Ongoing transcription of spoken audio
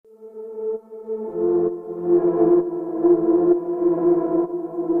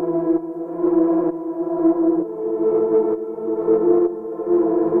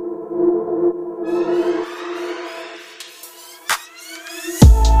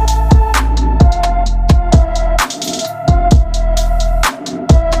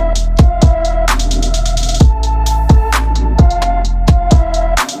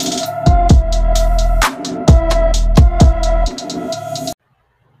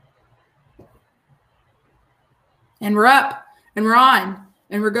And we're up, and we're on,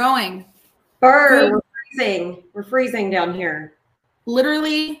 and we're going. We're freezing. We're freezing down here.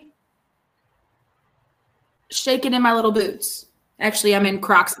 Literally shaking in my little boots. Actually, I'm in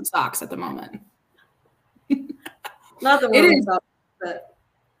Crocs and socks at the moment. Not the warm socks, but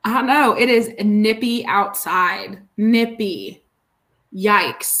I don't know. It is nippy outside. Nippy.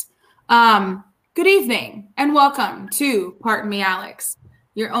 Yikes. Good evening, and welcome to Pardon Me, Alex,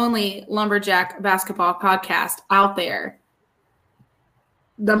 your only lumberjack basketball podcast out there.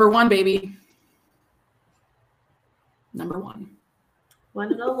 Number one, baby. Number one.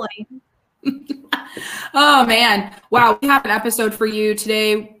 One and only. Oh, man. Wow. We have an episode for you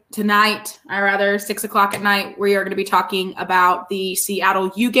tonight, 6 o'clock at night. We are going to be talking about the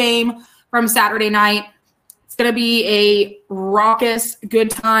Seattle U game from Saturday night. It's going to be a raucous,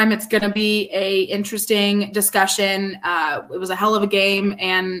 good time. It's going to be a interesting discussion. It was a hell of a game,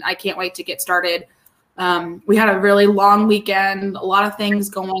 and I can't wait to get started. We had a really long weekend, a lot of things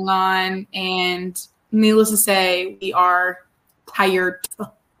going on, and needless to say, we are tired,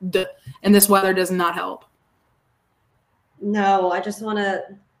 and this weather does not help. No, I just want to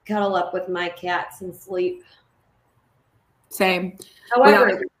cuddle up with my cats and sleep. Same.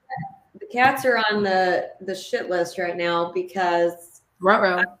 However, the cats are on the shit list right now because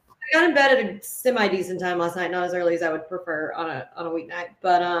I got in bed at a semi-decent time last night, not as early as I would prefer on a weeknight,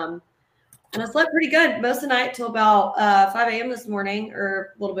 but and I slept pretty good most of the night till about 5 a.m. this morning,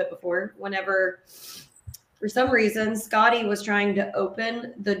 or a little bit before, whenever, for some reason, Scotty was trying to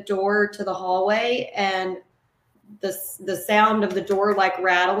open the door to the hallway, and the sound of the door like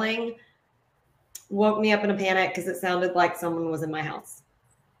rattling woke me up in a panic because it sounded like someone was in my house.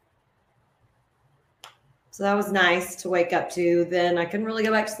 So that was nice to wake up to. Then I couldn't really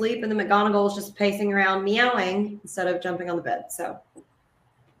go back to sleep, and then McGonagall was just pacing around meowing instead of jumping on the bed. So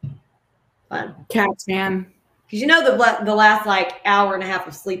fun. Cats, man. Because you know the last like hour and a half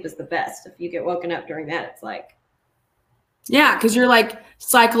of sleep is the best. If you get woken up during that, it's like. Yeah, because you're like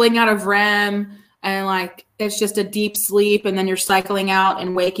cycling out of REM, and like it's just a deep sleep, and then you're cycling out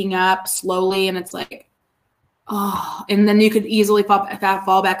and waking up slowly, and it's like, oh, and then you could easily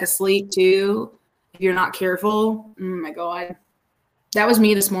fall back asleep too if you're not careful. Oh my God. That was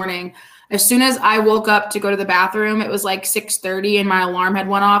me this morning. As soon as I woke up to go to the bathroom, it was like 6:30 and my alarm had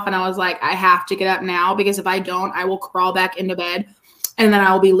went off, and I was like, I have to get up now because if I don't, I will crawl back into bed and then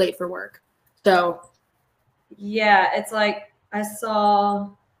I will be late for work. So yeah, it's like I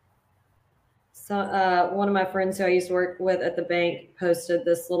saw one of my friends who I used to work with at the bank posted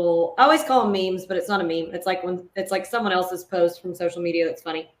this little, I always call them memes, but it's not a meme. It's like someone else's post from social media that's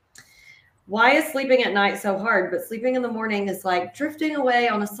funny. Why is sleeping at night so hard? But sleeping in the morning is like drifting away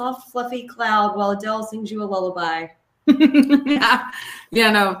on a soft, fluffy cloud while Adele sings you a lullaby. Yeah,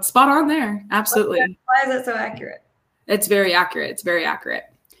 no, spot on there. Absolutely. Why is that so accurate? It's very accurate. It's very accurate.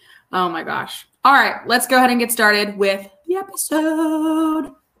 Oh my gosh. All right, let's go ahead and get started with the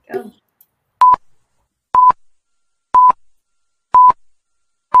episode. Go.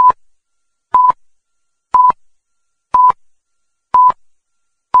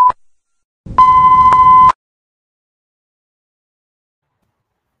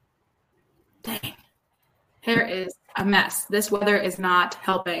 Dang. Hair is a mess. This weather is not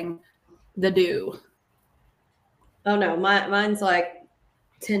helping the dew. Oh no, mine's like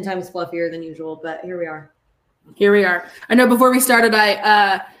 10 times fluffier than usual, but here we are. Here we are. I know before we started,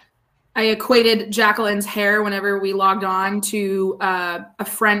 I equated Jacqueline's hair whenever we logged on to a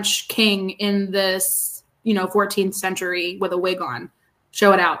French king in this, 14th century with a wig on.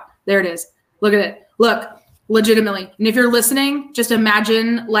 Show it out. There it is. Look at it. Look. Legitimately. And if you're listening, just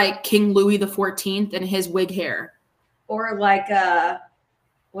imagine like King Louis XIV and his wig hair. Or like,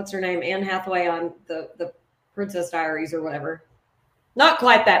 what's her name? Anne Hathaway on the Princess Diaries or whatever. Not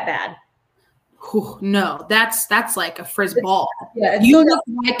quite that bad. Whew, no, that's like a frizz ball. Yeah, you look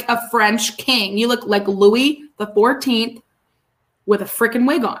like a French king. You look like Louis XIV with a freaking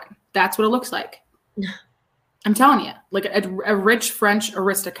wig on. That's what it looks like. I'm telling you, like a rich French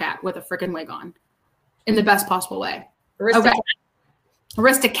aristocrat with a freaking wig on. In the best possible way. Aristocat. Okay.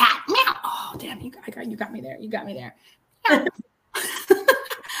 Aristocat. Meow. Oh, damn. You got me there. You got me there.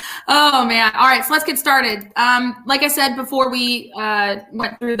 Oh, man. All right. So let's get started. Like I said, before we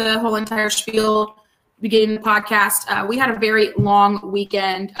went through the whole entire spiel, beginning the podcast, we had a very long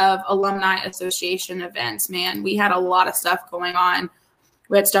weekend of Alumni Association events, man. We had a lot of stuff going on.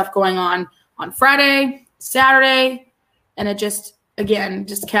 We had stuff going on Friday, Saturday, and it just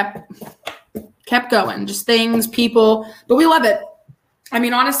kept going, just things, people, but we love it. I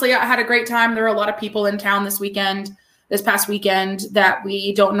mean, honestly, I had a great time. There were a lot of people in town this weekend. this past weekend that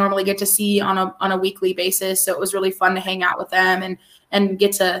we don't normally get to see on a weekly basis. So it was really fun to hang out with them and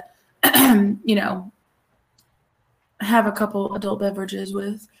get to, you know, have a couple adult beverages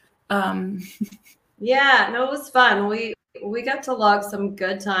with. Yeah, no, it was fun. We got to log some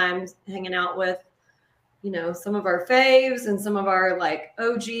good times hanging out with, you know, some of our faves and some of our like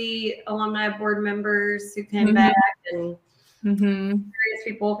OG alumni board members who came back, and various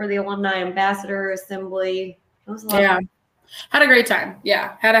people for the alumni ambassador assembly. It was a lot of fun. Had a great time.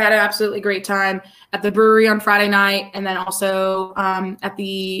 Yeah, had an absolutely great time at the brewery on Friday night, and then also at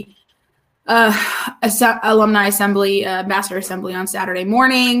the alumni assembly, ambassador assembly on Saturday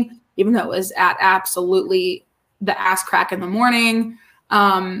morning, even though it was at absolutely the ass crack in the morning.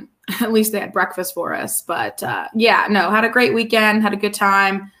 At least they had breakfast for us. But had a great weekend, had a good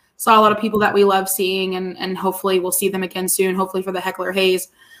time, saw a lot of people that we love seeing, and hopefully we'll see them again soon, hopefully for the Heckler Hayes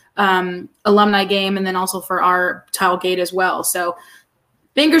alumni game, and then also for our tailgate as well. So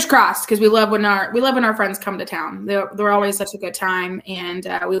fingers crossed, because we love when our friends come to town. They're always such a good time, and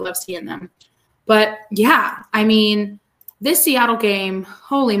we love seeing them. But yeah, I mean, this Seattle game,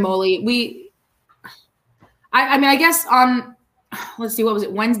 holy moly, I guess on, let's see, what was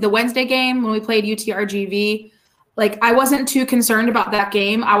it? The Wednesday game when we played UTRGV, like I wasn't too concerned about that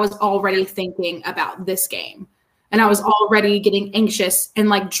game. I was already thinking about this game. And I was already getting anxious and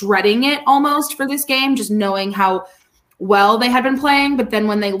like dreading it almost for this game, just knowing how well they had been playing. But then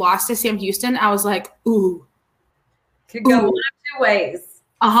when they lost to Sam Houston, I was like, ooh. Could go one of two ways.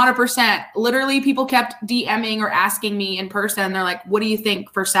 100%. Literally, people kept DMing or asking me in person. They're like, what do you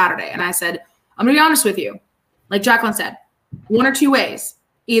think for Saturday? And I said, I'm going to be honest with you. Like Jacqueline said, one or two ways.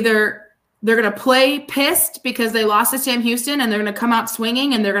 Either they're going to play pissed because they lost to Sam Houston and they're going to come out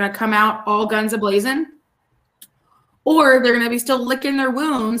swinging and they're going to come out all guns a-blazing. Or they're going to be still licking their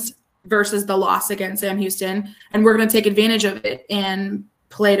wounds versus the loss against Sam Houston, and we're going to take advantage of it and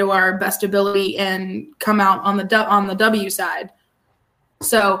play to our best ability and come out on the W side.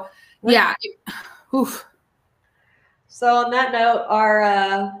 So, yeah. Oof. So on that note,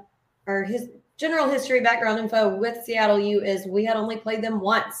 our general history background info with Seattle U is we had only played them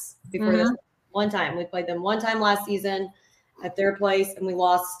once before this. One time. We played them one time last season at their place, and we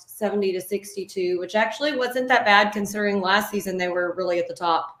lost 70-62, which actually wasn't that bad considering last season they were really at the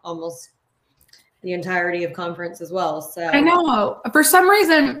top almost the entirety of conference as well. So I know. For some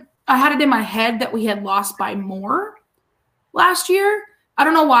reason, I had it in my head that we had lost by more last year. I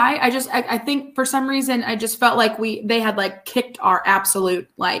don't know why. I think for some reason I just felt like they had like kicked our absolute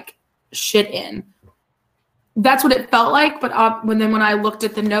like shit in. That's what it felt like. But when I looked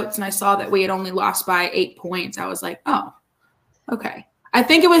at the notes and I saw that we had only lost by 8 points, I was like, oh, okay. I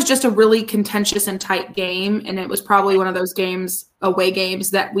think it was just a really contentious and tight game, and it was probably one of those away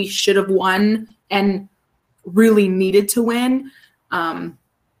games that we should have won and really needed to win, but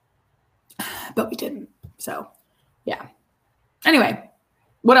we didn't. So, yeah. Anyway,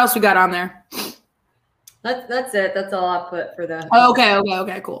 what else we got on there? That's it. That's all I put for the.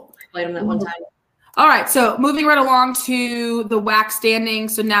 Okay, cool. I played them that one time. All right, so moving right along to the WAC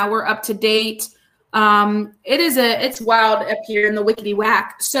standings. So now we're up to date. It's wild up here in the Wickety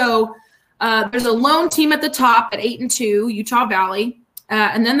Whack. So there's a lone team at the top at 8-2, Utah Valley.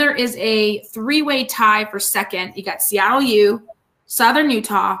 And then there is a three-way tie for second. You got Seattle U, Southern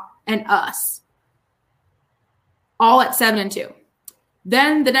Utah, and us, all at 7-2.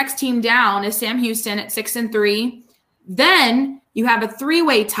 Then the next team down is Sam Houston at 6-3. Then you have a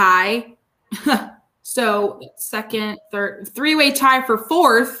three-way tie. So second, third, three-way tie for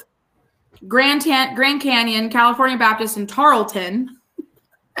fourth. Grand Canyon, California Baptist, and Tarleton,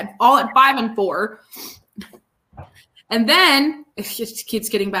 all at 5-4. And then it just keeps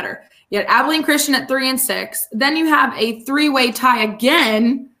getting better. You had Abilene Christian at 3-6. Then you have a three-way tie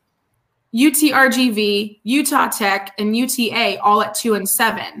again. UTRGV, Utah Tech, and UTA all at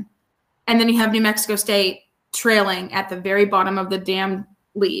 2-7. And then you have New Mexico State trailing at the very bottom of the damn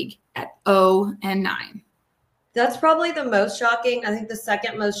league at 0-9. That's probably the most shocking. I think the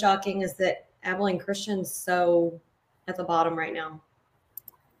second most shocking is that Abilene Christian's so at the bottom right now.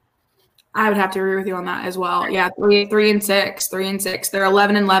 I would have to agree with you on that as well. Yeah, 3-6. They're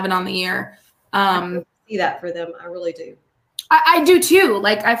 11-11 on the year. I see that for them. I really do. I do too.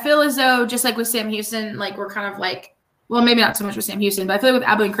 Like, I feel as though just like with Sam Houston, like we're kind of like, well, maybe not so much with Sam Houston, but I feel like with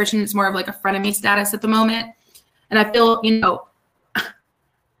Abilene Christian, it's more of like a frenemy status at the moment. And I feel,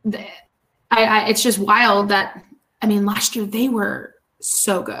 it's just wild that, I mean, last year they were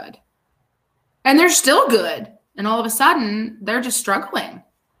so good. And they're still good. And all of a sudden, they're just struggling.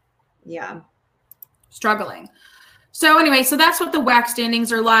 Yeah. Struggling. So anyway, so that's what the WAC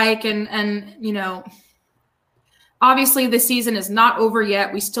standings are like. And obviously the season is not over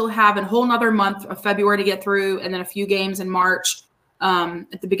yet. We still have a whole nother month of February to get through, and then a few games in March,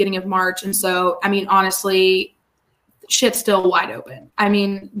 at the beginning of March. And so, I mean, honestly, shit's still wide open. I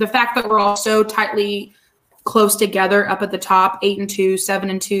mean, the fact that we're all so tightly close together up at the top, 8-2,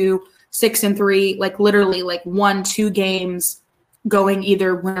 7-2, 6-3, like literally like 1-2 games going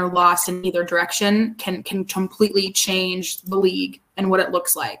either win or loss in either direction can completely change the league and what it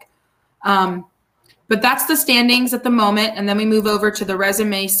looks like. But that's the standings at the moment. And then we move over to the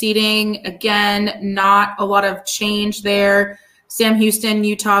resume seating. Again, not a lot of change there. Sam Houston,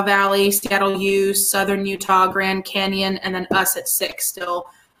 Utah Valley, Seattle U, Southern Utah, Grand Canyon, and then us at 6 still.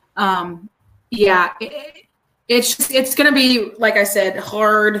 It's going to be, like I said,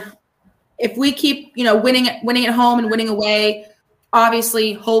 hard. If we keep, winning at home and winning away,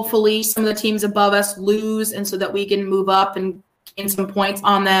 obviously, hopefully some of the teams above us lose, and so that we can move up and gain some points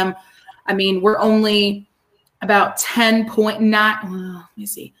on them. I mean, we're only about 10.9. Let me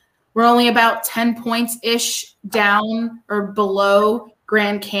see. We're only about 10 points-ish down or below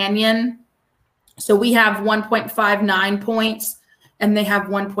Grand Canyon. So we have 1.59 points, and they have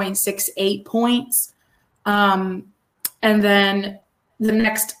 1.68 points. And then the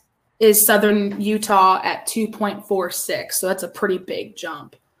next is Southern Utah at 2.46. So that's a pretty big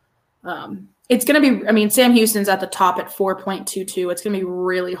jump. It's going to be, Sam Houston's at the top at 4.22. It's going to be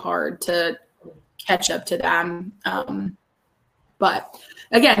really hard to catch up to them. But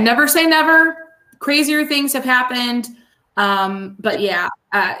again, never say never. Crazier things have happened. But yeah,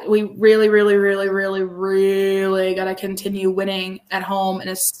 we really, really, really, really, really got to continue winning at home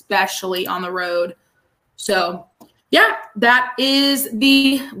and especially on the road. So yeah, that is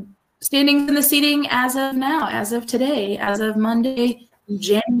the standings and the seating as of now, as of today, as of Monday,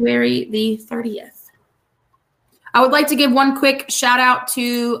 January the 30th. I would like to give one quick shout out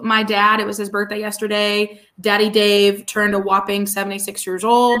to my dad. It was his birthday yesterday. Daddy Dave turned a whopping 76 years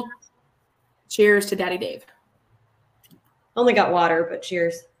old. Cheers to Daddy Dave. Only got water, but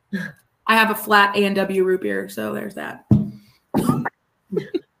cheers. I have a flat A&W root beer, so there's that.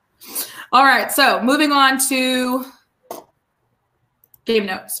 All right, so moving on to game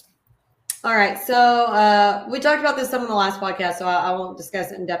notes. All right, so we talked about this some in the last podcast, so I won't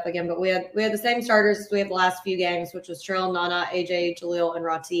discuss it in depth again. But we had the same starters as we had the last few games, which was Trill, Nana, AJ, Jaleel, and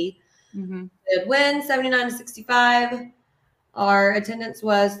Rati. Mm-hmm. Did win 79-65. Our attendance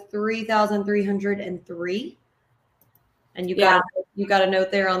was 3,303. And you got a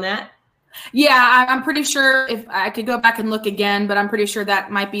note there on that? Yeah, I'm pretty sure if I could go back and look again, but I'm pretty sure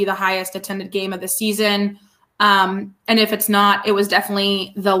that might be the highest attended game of the season. And if it's not, it was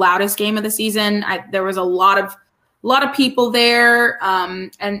definitely the loudest game of the season. There was a lot of people there.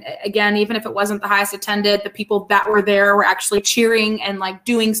 And again, even if it wasn't the highest attended, the people that were there were actually cheering and like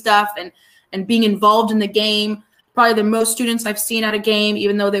doing stuff and being involved in the game. Probably the most students I've seen at a game,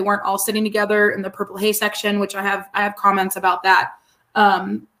 even though they weren't all sitting together in the Purple Hay section, which I have comments about that.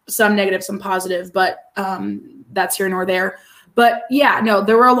 Some negative, some positive, but that's here nor there. But yeah, no,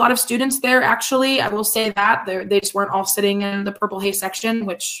 there were a lot of students there, actually. I will say that. They just weren't all sitting in the Purple Hay section,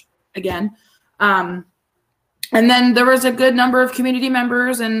 which, again. And then there was a good number of community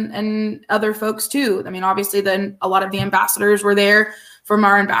members and other folks, too. I mean, obviously, then a lot of the ambassadors were there from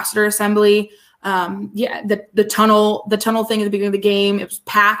our ambassador assembly. The tunnel thing at the beginning of the game, it was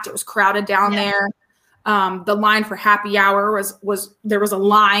packed. It was crowded down there. The line for happy hour was there was a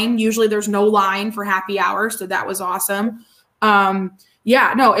line. Usually there's no line for happy hour. So that was awesome. It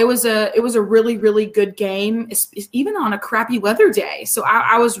was a really, really good game, even on a crappy weather day. So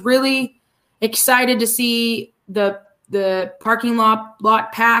I was really excited to see the parking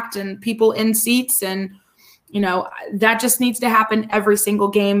lot packed and people in seats, and that just needs to happen every single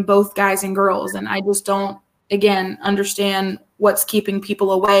game, both guys and girls. And I just don't, again, understand what's keeping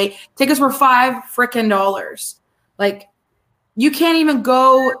people away. Tickets were $5 Like, you can't even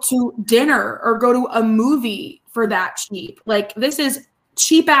go to dinner or go to a movie for that cheap. Like, this is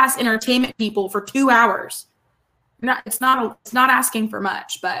cheap ass entertainment, people, for 2 hours. It's not asking for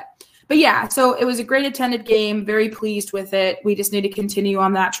much, but yeah, so it was a great attended game. Very pleased with it. We just need to continue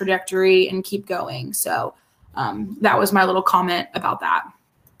on that trajectory and keep going. So that was my little comment about that.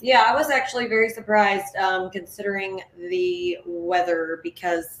 Yeah, I was actually very surprised considering the weather,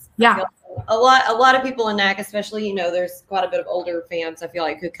 because a lot of people in NAC, especially, there's quite a bit of older fans, I feel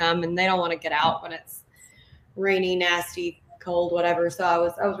like, who come and they don't want to get out when it's rainy, nasty, cold, whatever. So I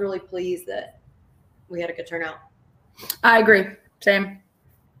was really pleased that we had a good turnout. I agree. Same.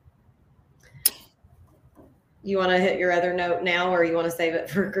 You want to hit your other note now, or you want to save it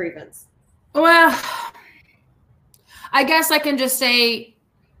for grievance? Well, I guess I can just say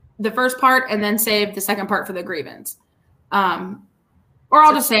the first part and then save the second part for the grievance. Or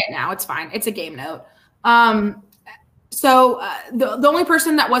I'll just say it now. It's fine. It's a game note. So the only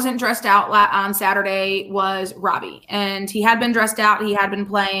person that wasn't dressed out on Saturday was Robbie, and he had been dressed out. He had been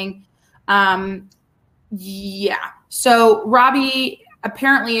playing. So Robbie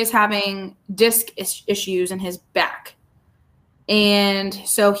apparently is having disc issues in his back. And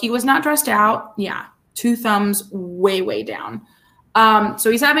so he was not dressed out. Yeah. 2 thumbs way, way down.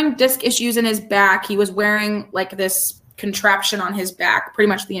 So he's having disc issues in his back. He was wearing like this contraption on his back pretty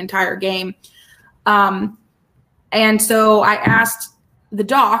much the entire game. And so I asked the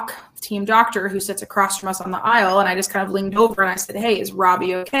team doctor who sits across from us on the aisle, and I just kind of leaned over and I said, hey, is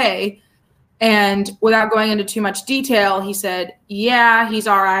Robbie okay? And without going into too much detail, he said, yeah, he's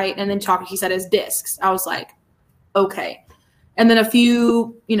all right. And then he said his discs. I was like, okay. And then a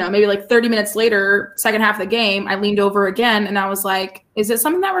few, maybe like 30 minutes later, second half of the game, I leaned over again and I was like, is it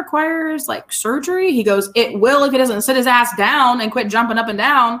something that requires like surgery? He goes, it will if he doesn't sit his ass down and quit jumping up and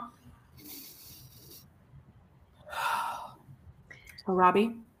down. So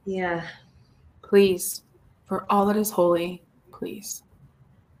Robbie. Yeah. Please, for all that is holy, please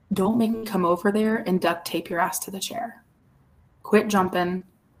don't make me come over there and duct tape your ass to the chair. Quit jumping.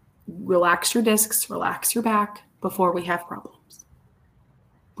 Relax your discs, relax your back before we have problems.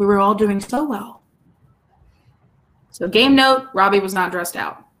 We were all doing so well. So game note, Robbie was not dressed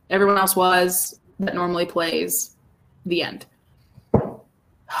out. Everyone else was that normally plays. The end.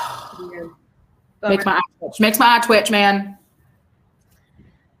 Makes my eye twitch, man.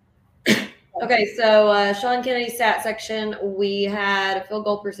 Okay, so Sean Kennedy's stat section, we had a field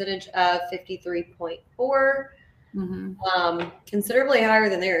goal percentage of 53.4, considerably higher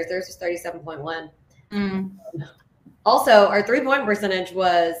than theirs. Theirs was 37.1. Also, our 3-point percentage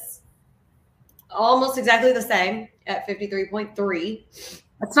was almost exactly the same at 53.3.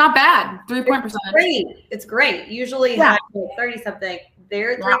 That's not bad. 3-point percentage. Great. It's great. Usually high 30-something.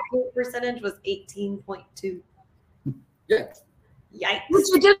 Their 3-point percentage was 18.2. Yeah. Yikes. Which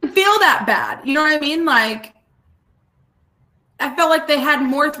it didn't feel that bad. You know what I mean? Like, I felt like they had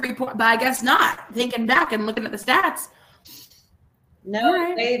more 3-point, but I guess not. Thinking back and looking at the stats. No,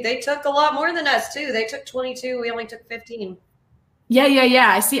 right. They took a lot more than us too. They took 22. We only took 15.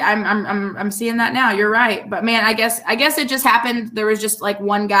 Yeah. I see. I'm seeing that now. You're right. But man, I guess it just happened. There was just like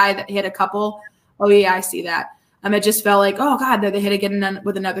one guy that hit a couple. Oh yeah, I see that. It just felt like, oh God, they hit again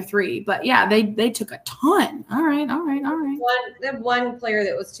with another 3. But yeah, they took a ton. All right. They had one player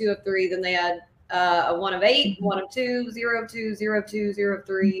that was 2 of 3. Then they had a 1 of 8, 1 of 2, 0 of 2, 0 of 2, 0 of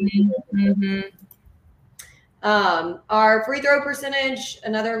 3. Our free throw percentage,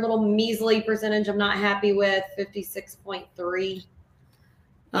 another little measly percentage I'm not happy with, 56.3.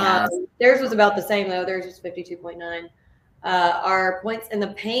 Theirs was about the same though. Theirs was 52.9. Our points in the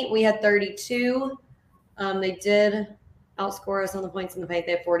paint, we had 32. They did outscore us on the points in the paint.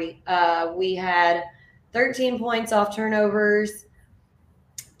 They had 40. We had 13 points off turnovers,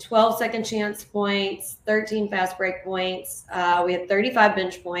 12 second chance points, 13 fast break points. We had 35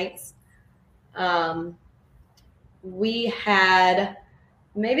 bench points. We had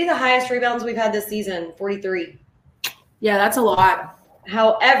maybe the highest rebounds we've had this season, 43. Yeah, that's a lot.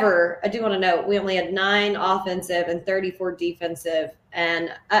 However, I do want to note we only had 9 offensive and 34 defensive.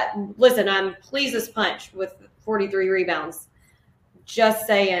 And listen, I'm pleased as punch with 43 rebounds. Just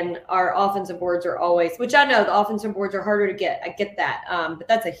saying, our offensive boards are always, which I know the offensive boards are harder to get. I get that. But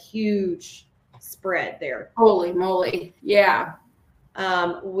that's a huge spread there. Holy moly. Yeah.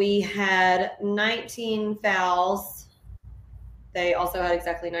 We had 19 fouls. They also had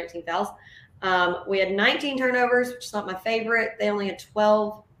exactly 19 fouls. We had 19 turnovers, which is not my favorite. They only had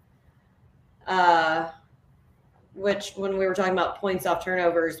 12. Which when we were talking about points off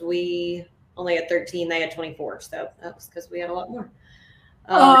turnovers, we only had 13. They had 24. So that was because we had a lot more.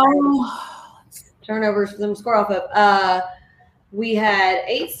 Turnovers for them to score off of. We had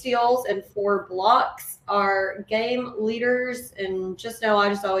 8 steals and 4 blocks. Our game leaders, and just know I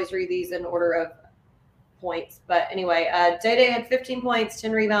just always read these in order of points. But anyway, Day had 15 points,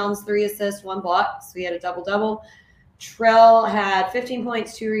 10 rebounds, 3 assists, 1 block. So we had a double-double. Trell had 15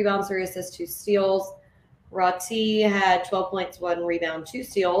 points, 2 rebounds, 3 assists, 2 steals. Rati had 12 points, 1 rebound, 2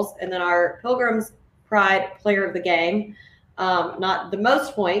 steals. And then our Pilgrim's Pride player of the game, not the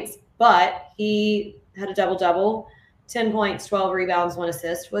most points, but he had a double-double, 10 points, 12 rebounds, 1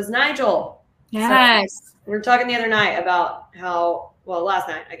 assist, was Nigel. Yes. So we were talking the other night about last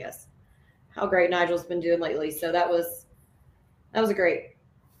night, I guess, how great Nigel's been doing lately. So that was a great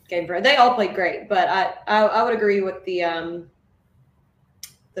game for him. They all played great, but I would agree with the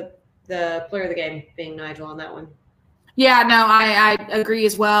player of the game being Nigel on that one. Yeah, no, I agree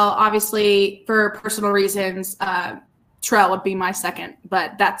as well. Obviously, for personal reasons, Trell would be my second,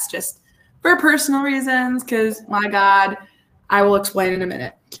 but that's just for personal reasons because, my God, I will explain in a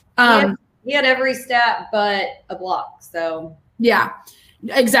minute. He had every stat but a block, so. Yeah,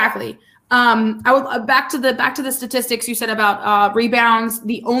 exactly. I would back to the statistics you said about rebounds.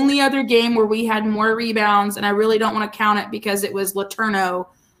 The only other game where we had more rebounds, and I really don't want to count it because it was Laterno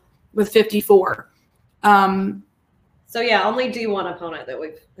with 54. So yeah, only D1 opponent that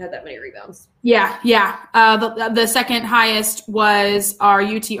we've had that many rebounds. Yeah. The second highest was our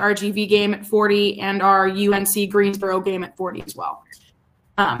UT-RGV game at 40 and our UNC Greensboro game at 40 as well.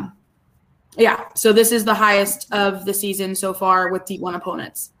 Yeah, so this is the highest of the season so far with D1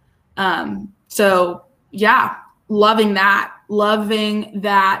 opponents. So yeah, loving that.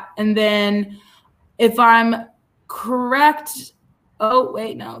 And then if I'm correct, oh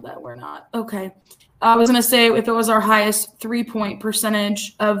wait, no, that we're not. Okay. I was going to say if it was our highest 3-point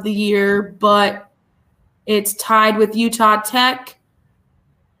percentage of the year, but it's tied with Utah Tech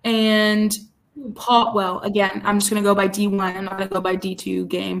and Paul. Well, again, I'm just going to go by D1. I'm not going to go by D2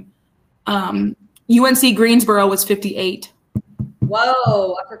 game. UNC Greensboro was 58.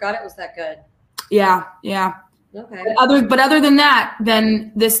 Whoa, I forgot it was that good. Yeah. Okay. But other than that,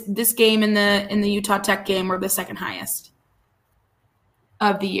 then this game in the Utah Tech game were the second highest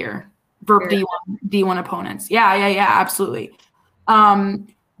of the year for D1 opponents. Yeah, absolutely.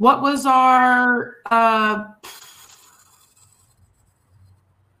 What was our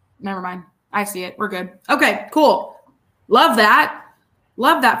never mind. I see it. We're good. Okay, cool. Love that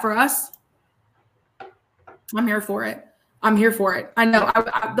for us. I'm here for it. I know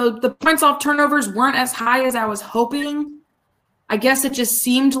the points off turnovers weren't as high as I was hoping. I guess it just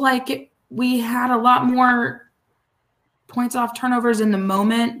seemed like we had a lot more points off turnovers in the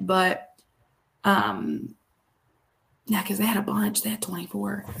moment, but yeah, because they had a bunch. They had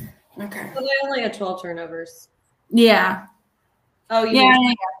 24. Okay. So they only had 12 turnovers. Yeah. Oh,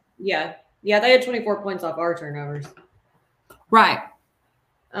 yeah. They had 24 points off our turnovers. Right.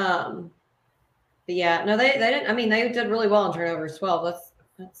 But yeah, no, they didn't. I mean, they did really well on turnovers. 12.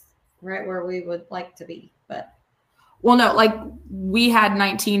 That's right where we would like to be. But well, no, like we had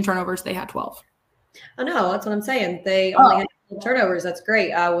 19 turnovers. They had 12. I know. That's what I'm saying. They only had 12 turnovers. That's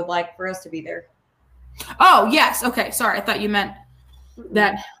great. I would like for us to be there. Oh, yes. Okay. Sorry. I thought you meant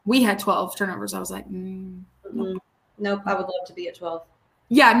that we had 12 turnovers. I was like, Nope. I would love to be at 12.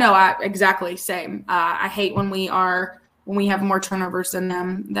 Yeah, no, exactly. Same. I hate when we have more turnovers than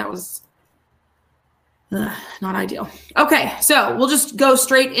them. That was not ideal. Okay, so we'll just go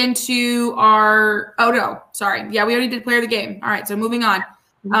straight into our. Oh no, sorry. Yeah, we already did player of the game. All right, so moving on.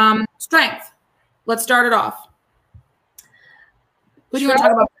 Strength. Let's start it off. What do you want to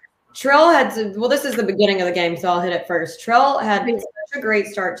talk about? Trell had well, this is the beginning of the game, so I'll hit it first. Trell had such a great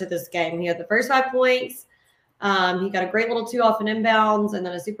start to this game. He had the first 5 points. He got a great little 2 off an inbounds and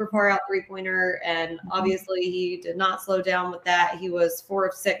then a super far out 3-pointer. And obviously he did not slow down with that. He was 4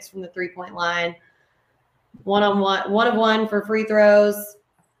 of 6 from the 3-point line. 1 of 1 for free throws.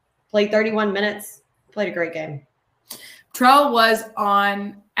 Played 31 minutes. Played a great game. Trell was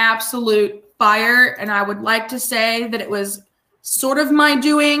on absolute fire. And I would like to say that it was sort of my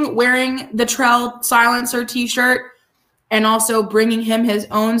doing wearing the Trell silencer t-shirt. And also bringing him his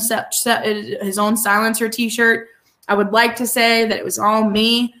own silencer T-shirt. I would like to say that it was all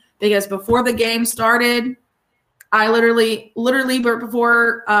me because before the game started, I literally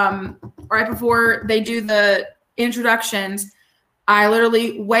right before they do the introductions, I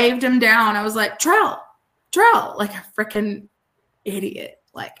literally waved him down. I was like, Trell, like a freaking idiot,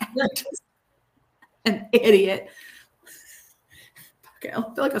 like an idiot. I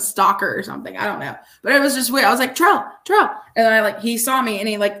feel like a stalker or something. I don't know. But it was just weird. I was like, Trell. And then he saw me and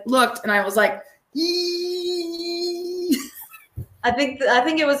he looked and I was like, Yee. I think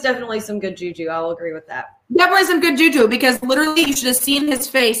it was definitely some good juju. I will agree with that. Definitely some good juju because literally you should have seen his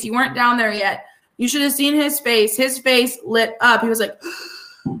face. You weren't down there yet. You should have seen his face. His face lit up. He was like,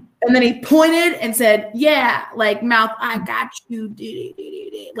 and then he pointed and said, yeah, like mouth, I got you,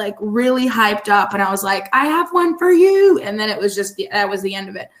 like really hyped up. And I was like, I have one for you. And then it was just, that was the end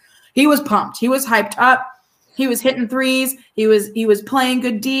of it. He was pumped. He was hyped up. He was hitting threes. He was playing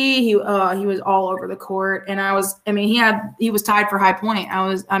good D. He was all over the court. And he was tied for high point.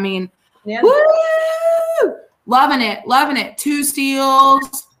 Yeah. Woo! Loving it. 2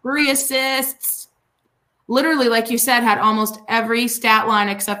 steals, 3 assists. Literally, like you said, had almost every stat line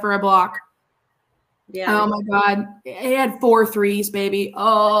except for a block. Yeah. Oh my God. He had 4 threes, baby.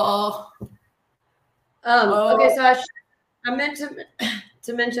 Oh. Okay, so I meant to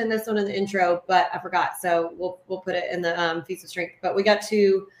to mention this one in the intro, but I forgot. So we'll put it in the Feast of Strength. But we got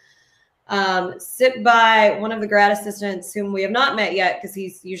to sit by one of the grad assistants whom we have not met yet because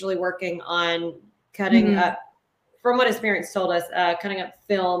he's usually working on cutting up, from what his parents told us, cutting up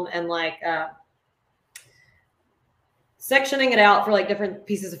film and like sectioning it out for like different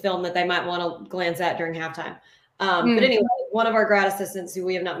pieces of film that they might want to glance at during halftime. But anyway, one of our grad assistants who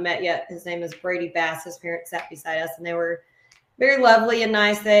we have not met yet, his name is Brady Bass. His parents sat beside us, and they were very lovely and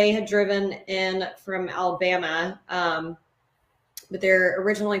nice. They had driven in from Alabama, but they're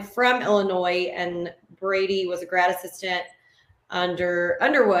originally from Illinois, and Brady was a grad assistant under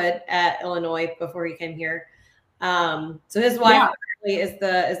Underwood at Illinois before he came here. So his wife is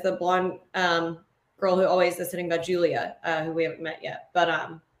the blonde girl who always is sitting by Julia, who we haven't met yet. But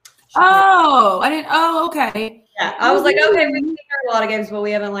okay. Yeah, I was like, okay, we've seen her a lot of games, but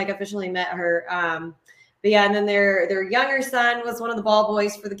we haven't like officially met her. But yeah, and then their younger son was one of the ball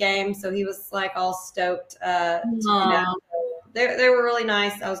boys for the game, so he was like all stoked. They were really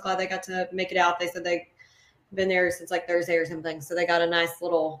nice. I was glad they got to make it out. They said they'd been there since like Thursday or something, so they got a nice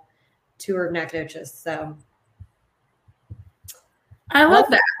little tour of Nacogdoches. So I love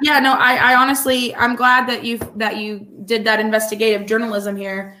that. Yeah, no, I honestly, I'm glad that you did that investigative journalism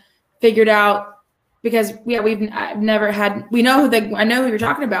here, figured out, because I've never had, I know who you're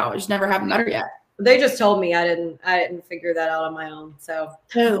talking about, I just never have met her yet. They just told me. I didn't figure that out on my own. So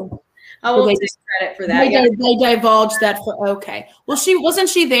I won't take credit for that. They divulged that okay. Well, wasn't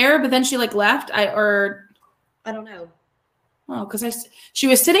she there, but then she like left. I don't know. Oh, because she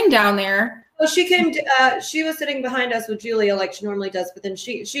was sitting down there. Well, she came. She was sitting behind us with Julia like she normally does, but then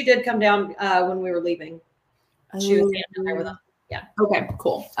she did come down when we were leaving. She was down there with us. Yeah. Okay.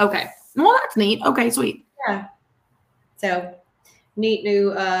 Cool. Okay. Well, that's neat. Okay. Sweet. Yeah. So neat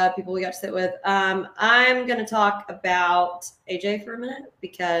new people we got to sit with. I'm going to talk about AJ for a minute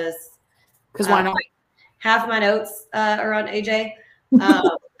because why not? Half of my notes are on AJ.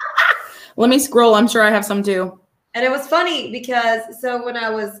 Let me scroll. I'm sure I have some too. And it was funny because when I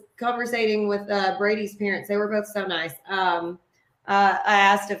was conversating with Brady's parents, they were both so nice. I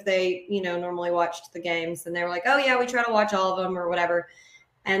asked if they, normally watched the games, and they were like, "Oh yeah, we try to watch all of them or whatever."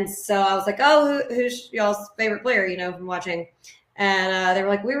 And so I was like, "Oh, who's y'all's favorite player?" From watching. And they were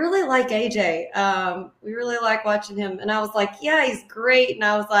like, "We really like AJ. We really like watching him." And I was like, "Yeah, he's great." And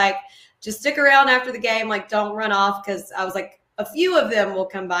I was like, "Just stick around after the game. Like, don't run off." Because I was like, a few of them will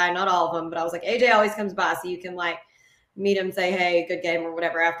come by, not all of them. But I was like, AJ always comes by, so you can like meet him, say, "Hey, good game," or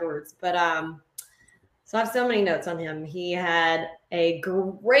whatever afterwards. But so I have so many notes on him. He had a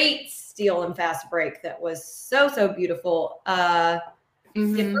great steal and fast break that was so beautiful. He had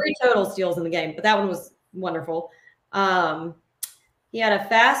 3 total steals in the game, but that one was wonderful. He had a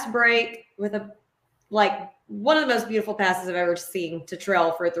fast break with one of the most beautiful passes I've ever seen to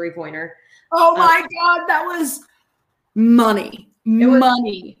Trell for a 3-pointer. Oh my God, that was money.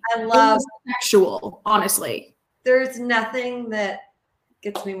 Money. I love sexual, honestly. There's nothing that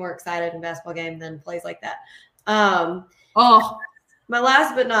gets me more excited in a basketball game than plays like that. My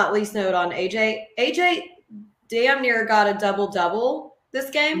last but not least note on AJ. AJ damn near got a double-double this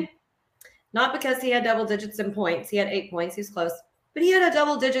game. Not because he had double digits in points. He had 8 points. He was close. But he had a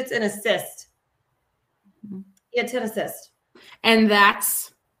double digits in assists. He had 10 assists. And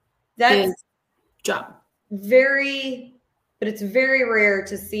that's his job. But it's very rare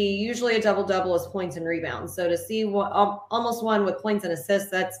to see. Usually a double-double is points and rebounds. So to see almost one with points and assists,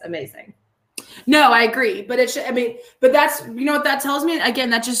 that's amazing. No, I agree. But but that's, what that tells me?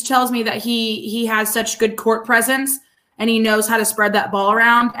 Again, that just tells me that he has such good court presence, and he knows how to spread that ball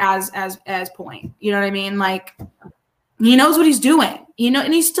around as point. You know what I mean? Like, he knows what he's doing.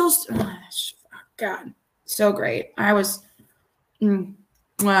 And he's still God, so great. I was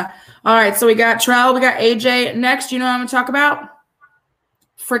all right, so we got Trell, we got AJ. Next, you know what I'm going to talk about?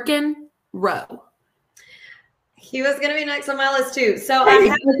 Frickin' Rowe. He was going to be next on my list too. So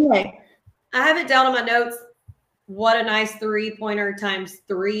I have it down on my notes. What a nice 3-pointer times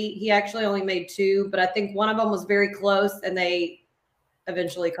 3. He actually only made 2, but I think one of them was very close, and they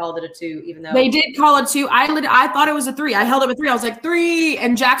eventually called it a 2, even though they did call it 2. I thought it was a 3. I held it with 3. I was like 3,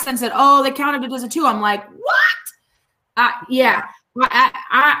 and Jackson said, "Oh, they counted it as a 2." I'm like, what? Yeah.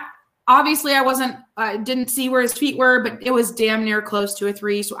 I obviously I didn't see where his feet were, but it was damn near close to a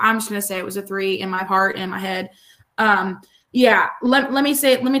 3. So I'm just going to say it was a 3 in my heart and in my head. Yeah. Let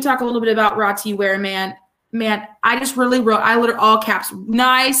me talk a little bit about Roti Ware, man. I just really wrote, I literally all caps,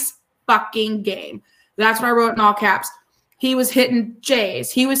 nice fucking game. That's what I wrote in all caps. He was hitting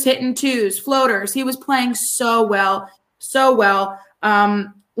J's. He was hitting 2s, floaters. He was playing so well.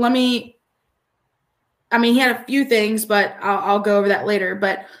 I mean, he had a few things, but I'll go over that later.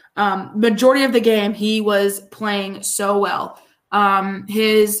 But majority of the game, he was playing so well. Let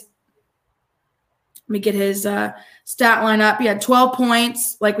me get his stat line up. He had 12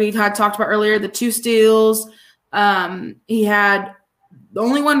 points, like we had talked about earlier, the 2 steals. He had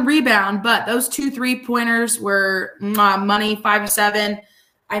only 1 rebound, but those 2 3-pointers were money, 5 of 7.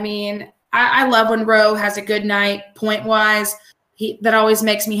 I mean, I love when Rowe has a good night point-wise. That always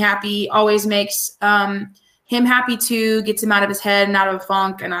makes me happy, always makes him happy too, gets him out of his head and out of a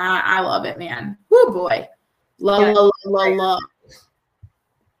funk, and I love it, man. Woo, boy. Love.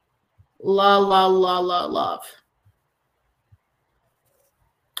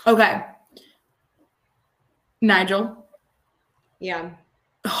 Okay. Nigel. Yeah.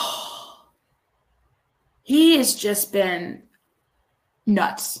 Oh, he has just been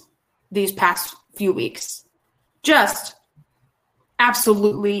nuts these past few weeks. Just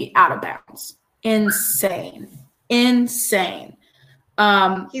absolutely out of bounds. Insane. He's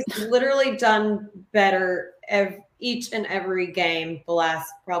literally done better each and every game the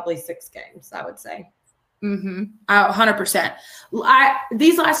last probably 6 games, I would say. 100%.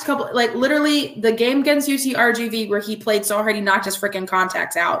 These last couple, like literally the game against UC RGV where he played so hard he knocked his freaking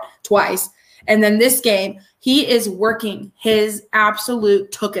contacts out twice. And then this game, he is working his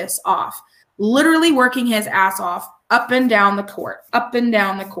absolute tookus off. Literally working his ass off up and down the court, up and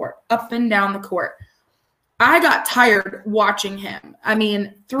down the court, up and down the court. I got tired watching him. I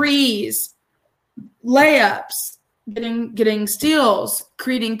mean, threes, layups, getting steals,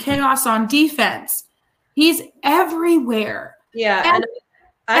 creating chaos on defense. He's everywhere. Yeah.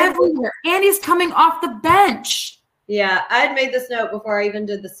 Everywhere. And he's coming off the bench. Yeah. I had made this note before I even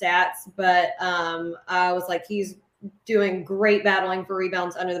did the stats, but I was like, he's doing great battling for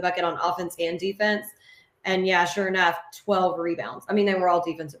rebounds under the bucket on offense and defense. And yeah, sure enough, 12 rebounds. I mean, they were all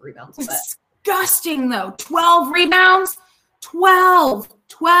defensive rebounds. But. Disgusting, though. 12 rebounds? 12.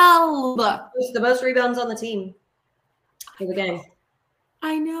 The most rebounds on the team for the game.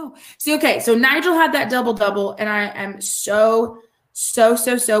 I know. See, okay, so Nigel had that double-double, and I am so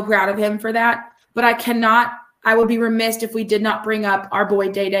proud of him for that. But I would be remiss if we did not bring up our boy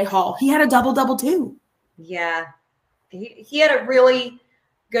Day Hall. He had a double-double too. Yeah. He had a really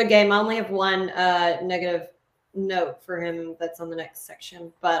good game. I only have one negative note for him that's on the next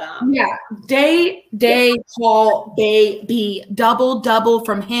section. But yeah, Day Hall, baby. Double-double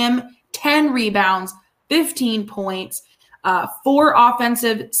from him, 10 rebounds, 15 points. 4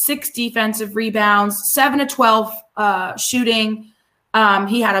 offensive, 6 defensive rebounds, 7 to 12 shooting.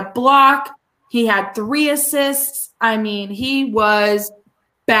 He had a block. He had 3 assists. I mean, he was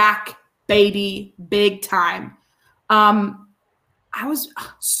back, baby, big time. I was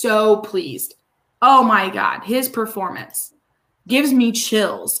so pleased. Oh my God, his performance gives me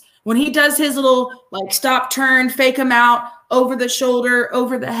chills. When he does his little like stop, turn, fake him out, over the shoulder,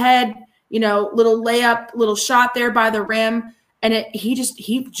 over the head, little layup, little shot there by the rim. And he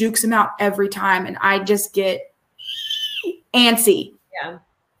jukes him out every time. And I just get antsy. Yeah.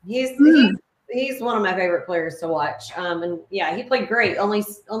 He's one of my favorite players to watch. And yeah, he played great.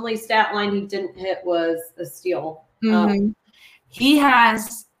 Only stat line he didn't hit was a steal.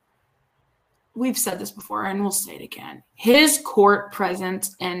 We've said this before and we'll say it again. His court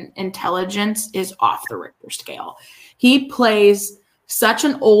presence and intelligence is off the Richter scale. He plays such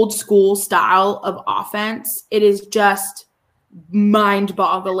an old school style of offense. It is just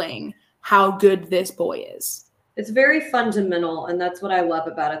mind-boggling how good this boy is. It's very fundamental, and that's what I love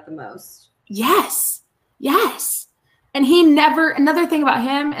about it the most. Yes. And another thing about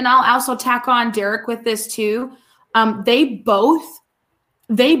him, and I'll also tack on Derek with this too, they both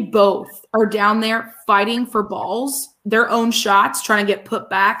are down there fighting for balls, their own shots, trying to get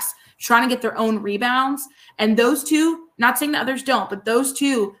putbacks, trying to get their own rebounds. And those two, not saying that others don't, but those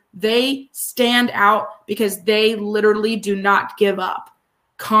two, they stand out because they literally do not give up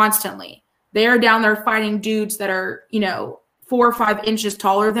constantly. They are down there fighting dudes that are, 4 or 5 inches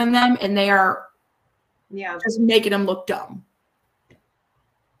taller than them, and they are just making them look dumb.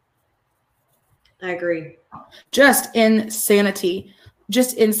 I agree. Just insanity.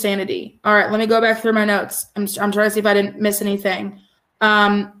 All right, let me go back through my notes. I'm trying to see if I didn't miss anything.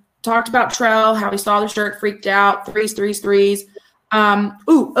 Talked about Trell, how he saw the shirt, freaked out, threes.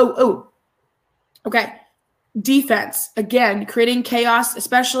 Okay. Defense, again, creating chaos,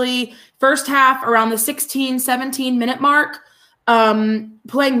 especially first half around the 16, 17-minute mark.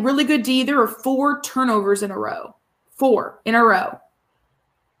 Playing really good D. There were 4 turnovers in a row. 4 in a row.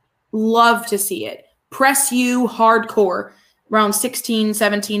 Love to see it. Press you hardcore around 16,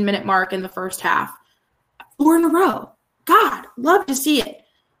 17-minute mark in the first half. 4 in a row. God, love to see it.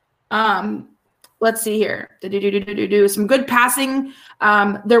 let's see here. Some good passing.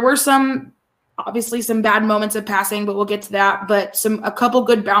 There were obviously some bad moments of passing, but we'll get to that. But a couple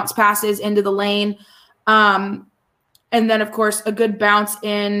good bounce passes into the lane. And then, of course, a good bounce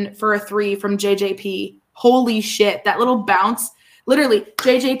in for a 3 from JJP. Holy shit, that little bounce. Literally,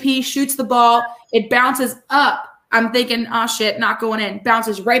 JJP shoots the ball. It bounces up. I'm thinking, oh, shit, not going in.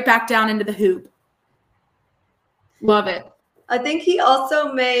 Bounces right back down into the hoop. Love it. I think he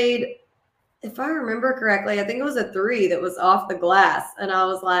also made, if I remember correctly, I think it was a 3 that was off the glass. And I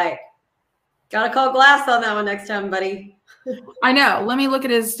was like, got to call glass on that one next time, buddy. I know. Let me look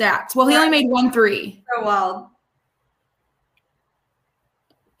at his stats. Well, he only made 1 3. So wild.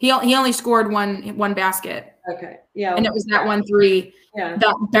 He only scored one basket. Okay. Yeah. And it was that 1 3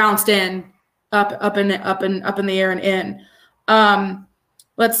 that bounced in up in the air and in.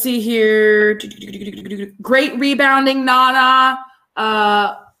 Let's see here. Great rebounding, Nana.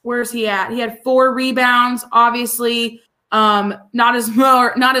 Where's he at? He had 4 rebounds, obviously. Not as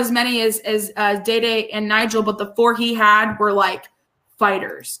many as Day and Nigel, but the 4 he had were like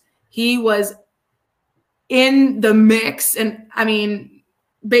fighters. He was in the mix, and I mean,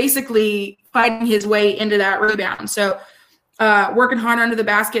 basically fighting his way into that rebound. So working hard under the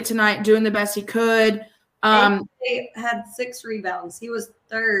basket tonight, doing the best he could. He had 6 rebounds. He was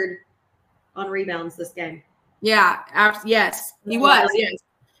 3rd on rebounds this game. Yeah. Yes, he was. Yes.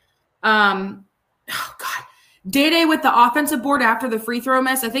 Oh God. Day with the offensive board after the free throw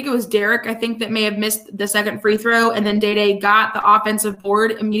miss. I think it was Derek, that may have missed the second free throw, and then Day got the offensive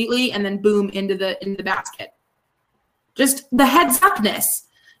board immediately, and then boom, into the basket. Just the heads upness,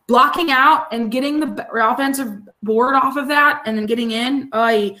 blocking out and getting the offensive board off of that, and then getting in.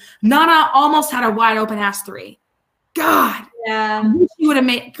 Nana almost had a wide open ass 3. God, yeah, he would have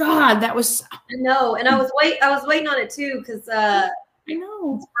made. God, that was. I know, and I was waiting on it too, because I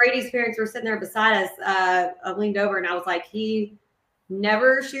know Brady's parents were sitting there beside us. I leaned over and I was like, he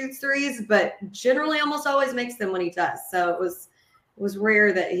never shoots 3s, but generally almost always makes them when he does. So it was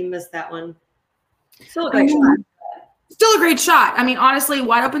rare that he missed that one. Still a great shot. Still a great shot. I mean, honestly,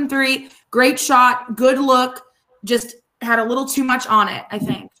 wide open 3, great shot, good look. Just had a little too much on it, I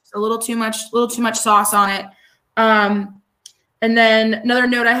think. A little too much sauce on it. And then another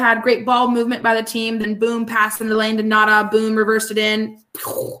note I had, great ball movement by the team. Then boom, pass in the lane to Nada. Boom, reversed it in.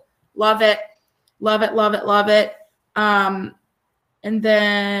 Love it. Love it, love it, love it. And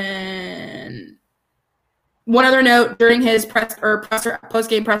then one other note, during his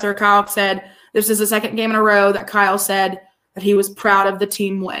post-game presser, Kyle said, this is the second game in a row that Kyle said that he was proud of the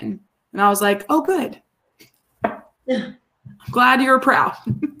team win. And I was like, oh, good. I'm glad you were proud.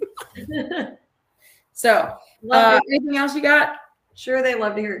 So, anything else you got? Sure, they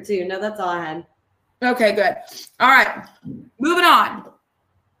love to hear it too. No, that's all I had. Okay, good. All right, moving on.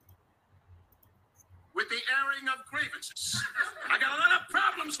 With the airing of grievances, I got a lot of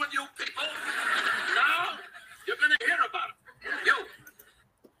problems with you people. Now, you're going to hear about it. You.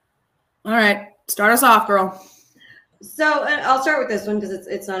 All right, start us off, girl. So I'll start with this one because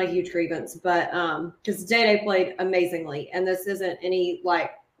it's not a huge grievance, but because Day played amazingly, and this isn't any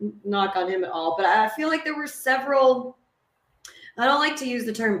knock on him at all, but I feel like there were several. I don't like to use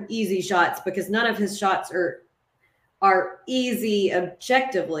the term easy shots because none of his shots are easy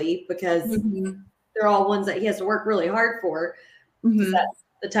objectively because they're all ones that he has to work really hard for. That's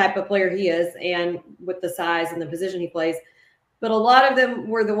the type of player he is, and with the size and the position he plays. But a lot of them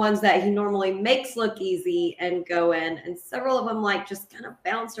were the ones that he normally makes look easy and go in, and several of them just kind of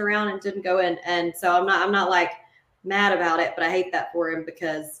bounced around and didn't go in. And so I'm not mad about it, but I hate that for him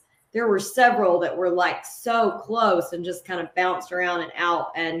because there were several that were so close and just kind of bounced around and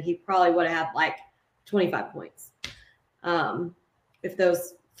out, and he probably would have had 25 points if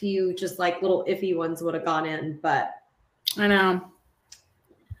those few just little iffy ones would have gone in. But I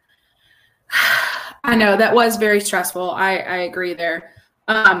know that was very stressful. I agree there.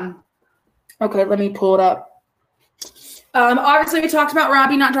 Okay, let me pull it up. Obviously we talked about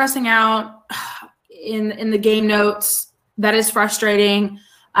Robbie not dressing out in the game notes. That is frustrating.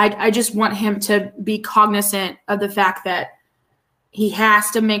 I just want him to be cognizant of the fact that he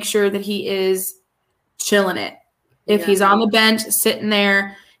has to make sure that he is chilling it. If he's on the bench sitting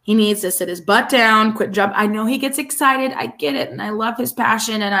there, he needs to sit his butt down, quit jump. I know he gets excited. I get it. And I love his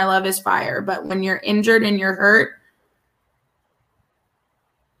passion and I love his fire. But when you're injured and you're hurt,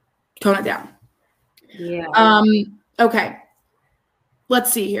 tone it down. Yeah. Okay.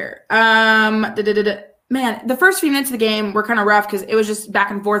 Let's see here. Man, the first few minutes of the game were kind of rough because it was just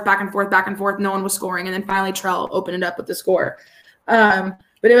back and forth, back and forth, back and forth. No one was scoring. And then finally Trell opened it up with the score.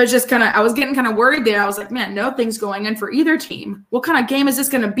 But it was just I was getting kind of worried there. I was like, man, nothing's going in for either team. What kind of game is this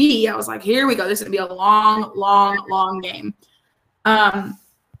going to be? I was like, here we go. This is going to be a long, long, long game.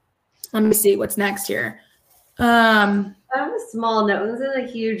 Let me see what's next here. I have a small note. This is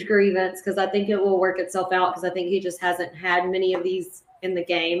a huge grievance because I think it will work itself out because I think he just hasn't had many of these in the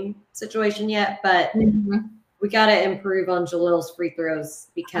game situation yet. But we got to improve on Jalil's free throws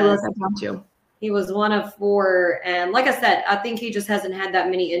because he was 1 of 4. And like I said, I think he just hasn't had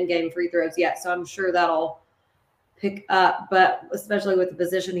that many in-game free throws yet. So I'm sure that'll pick up. But especially with the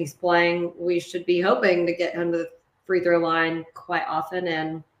position he's playing, we should be hoping to get him to the free throw line quite often.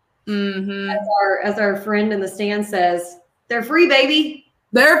 And as our friend in the stand says, they're free, baby.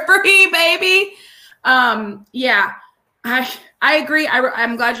 They're free, baby. Yeah, I agree.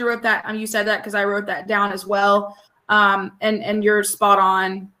 I'm glad you wrote that. You said that because I wrote that down as well. And you're spot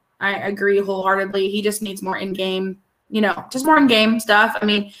on. I agree wholeheartedly. He just needs more in-game, just more in-game stuff. I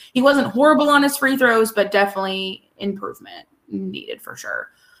mean, he wasn't horrible on his free throws, but definitely improvement needed for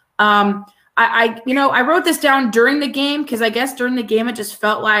sure. I wrote this down during the game because I guess during the game it just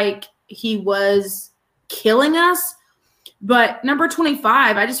felt like he was killing us. But number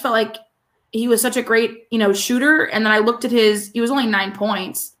 25, I just felt like he was such a great, shooter. And then I looked at he was only 9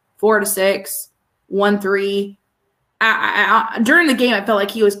 points, 4 to 6, 1 3. During the game, I felt like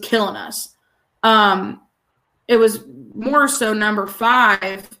he was killing us. It was more so number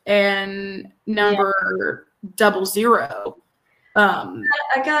 5 and number 00.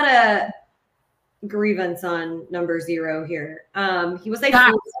 I got a grievance on number 0 here. He was a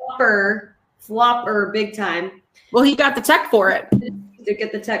flopper big time. Well, he got the tech for it. To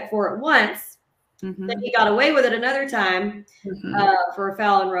get the tech for it once. Then he got away with it another time for a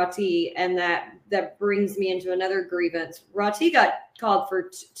foul on Rati, and that brings me into another grievance. Rati got called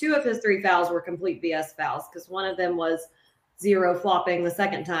for 2 of his 3 fouls were complete BS fouls because one of them was 0 flopping the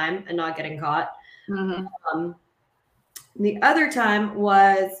second time and not getting caught. The other time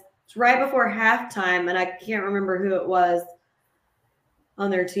was right before halftime, and I can't remember who it was on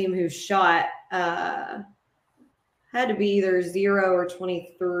their team who shot. Had to be either 0 or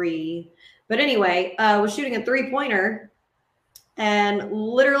 23. But anyway, was shooting a 3-pointer, and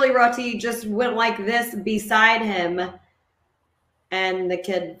literally Rati just went like this beside him, and the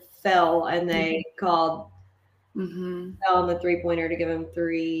kid fell, and they called fell on the 3-pointer to give him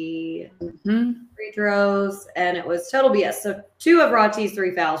 3 free throws, and it was total BS. So 2 of Rati's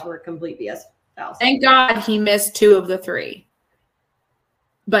 3 fouls were complete BS fouls. Thank God he missed 2 of the 3.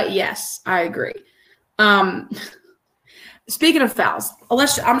 But yes, I agree. Speaking of fouls,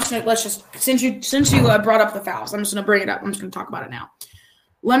 let's just since you brought up the fouls, I'm just gonna bring it up. I'm just gonna talk about it now.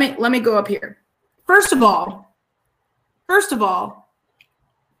 Let me go up here. First of all,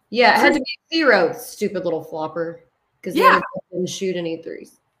 yeah, it had to be 0, stupid little flopper, because he didn't shoot any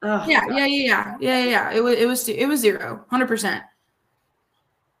threes. Oh, yeah. It was 0, 100%.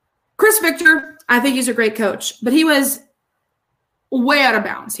 Chris Victor, I think he's a great coach, but he was way out of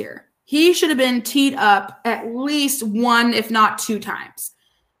bounds here. He should have been teed up at least 1, if not 2 times.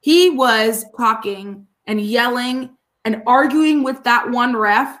 He was talking and yelling and arguing with that one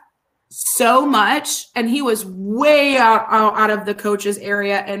ref so much, and he was way out of the coach's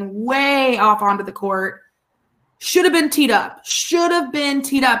area and way off onto the court. Should have been teed up.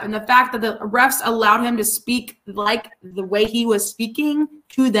 And the fact that the refs allowed him to speak like the way he was speaking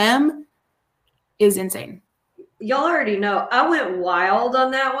to them is insane. Y'all already know I went wild on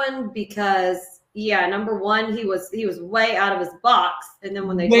that one because number 1, he was way out of his box, and then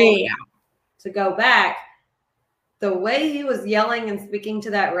when they told him to go back, the way he was yelling and speaking to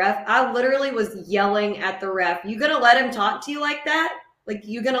that ref, I literally was yelling at the ref. You gonna let him talk to you like that? Like,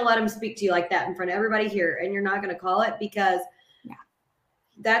 you gonna let him speak to you like that in front of everybody here, and you're not gonna call it? Because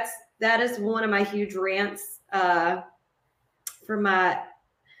that is one of my huge rants for my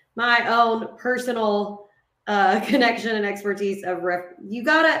own personal connection and expertise of ref. You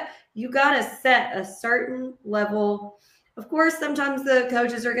gotta set a certain level. Of course, sometimes the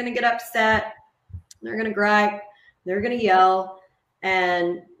coaches are gonna get upset. They're gonna gripe. They're gonna yell,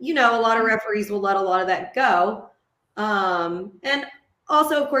 and a lot of referees will let a lot of that go. And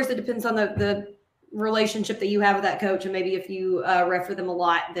also, of course, it depends on the relationship that you have with that coach, and maybe if you refer them a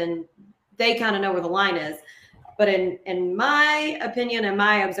lot, then they kind of know where the line is. But in my opinion and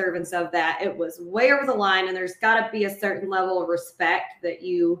my observance of that, it was way over the line, and there's got to be a certain level of respect that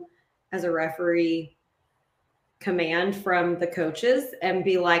you, as a referee, command from the coaches, and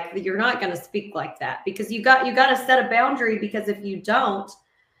be like, you're not going to speak like that, because you got to set a boundary, because if you don't,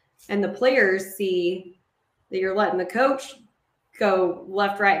 and the players see that you're letting the coach go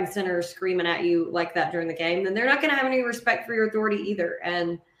left, right, and center screaming at you like that during the game, then they're not going to have any respect for your authority either.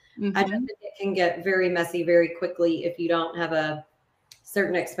 And I just think it can get very messy very quickly if you don't have a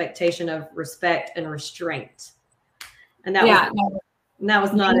certain expectation of respect and restraint. And that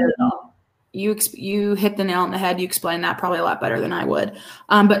was not it at all. You hit the nail on the head. You explained that probably a lot better than I would.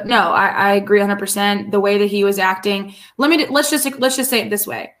 But no, I agree 100%. The way that he was acting. Let's just say it this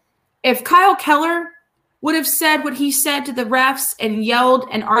way. If Kyle Keller would have said what he said to the refs and yelled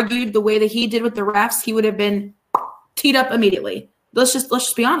and argued the way that he did with the refs, he would have been teed up immediately. Let's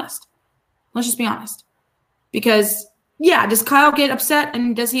just be honest. Let's just be honest. Because does Kyle get upset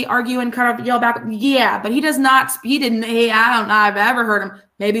and does he argue and kind of yell back? Yeah, but he does not. He didn't. Hey, I don't know. I've ever heard him.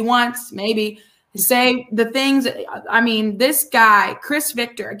 Maybe once, maybe say the things. I mean, this guy, Chris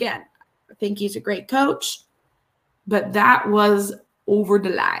Victor, again, I think he's a great coach, but that was over the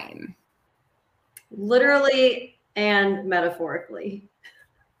line. Literally and metaphorically.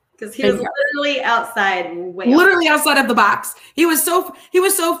 Because he was literally outside. Literally outside of the box. He was so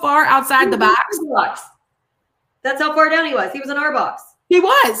far outside the box. That's how far down he was. He was in our box. He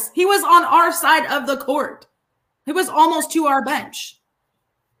was on our side of the court. He was almost to our bench.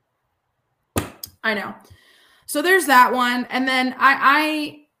 I know. So there's that one. And then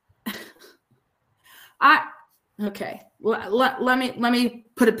okay. Let me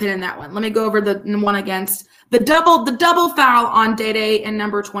put a pin in that one. Let me go over the one against the double foul on Day and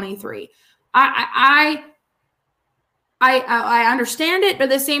number 23. I understand it, but at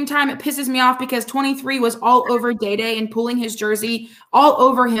the same time, it pisses me off because 23 was all over Day and pulling his jersey all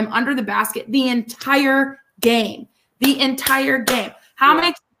over him under the basket the entire game.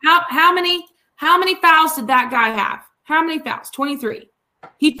 How many fouls did that guy have? How many fouls? 23.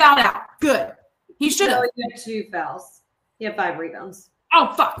 He fouled out. Good. He should have. He had 2 fouls. He had 5 rebounds.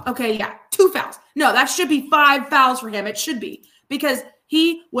 Oh, fuck. Okay, yeah. 2 fouls. No, that should be 5 fouls for him. It should be. Because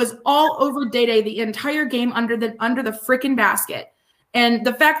he was all over Day the entire game under the freaking basket. And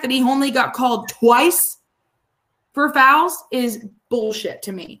the fact that he only got called twice for fouls is bullshit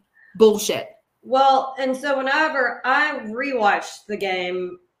to me. Bullshit. Well, and so whenever I rewatched the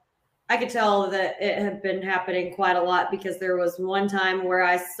game, I could tell that it had been happening quite a lot because there was one time where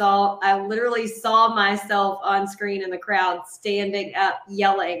I literally saw myself on screen in the crowd standing up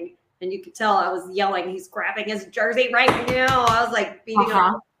yelling. And you could tell I was yelling. He's grabbing his jersey right now. I was like beating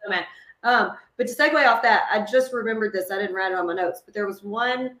on so man. But to segue off that, I just remembered this. I didn't write it on my notes, but there was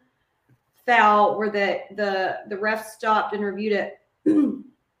one foul where the ref stopped and reviewed it.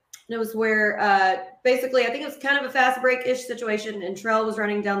 It was where basically I think it was kind of a fast break-ish situation, and Trell was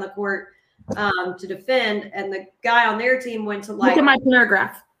running down the court to defend, and the guy on their team went to look at my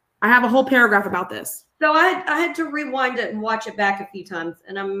paragraph. I have a whole paragraph about this. So I had to rewind it and watch it back a few times,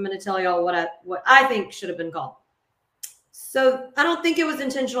 and I'm going to tell y'all what I think should have been called. So I don't think it was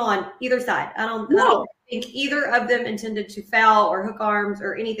intentional on either side. I don't think either of them intended to foul or hook arms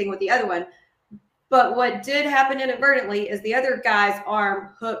or anything with the other one. But what did happen inadvertently is the other guy's arm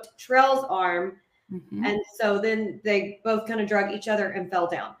hooked Trell's arm. Mm-hmm. And so then they both kind of drug each other and fell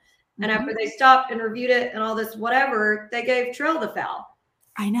down. Mm-hmm. And after they stopped and reviewed it and all this whatever, they gave Trell the foul.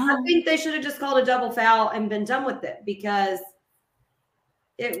 I know. I think they should have just called a double foul and been done with it because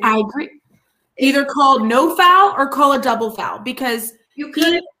I agree. Either call no foul or call a double foul because you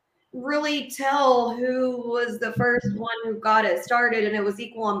couldn't really tell who was the first one who got it started, and it was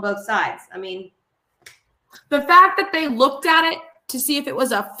equal on both sides. I mean, the fact that they looked at it to see if it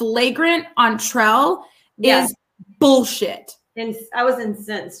was a flagrant on Trell is bullshit. And I was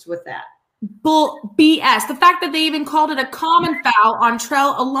incensed with that. BS. The fact that they even called it a common foul on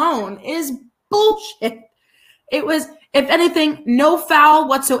Trell alone is bullshit. It was, if anything, no foul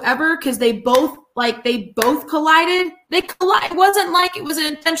whatsoever because they both collided. It wasn't like it was an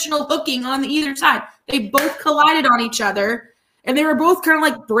intentional hooking on either side. They both collided on each other, and they were both kind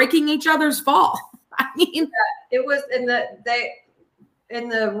of like breaking each other's fall. I mean, it was in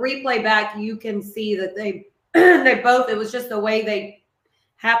the replay back. You can see that they both. It was just the way they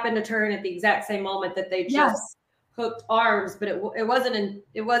happened to turn at the exact same moment that they just hooked arms, but it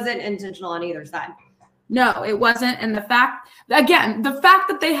wasn't intentional on either side. No, it wasn't. And the fact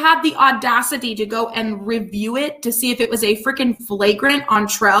that they had the audacity to go and review it to see if it was a freaking flagrant on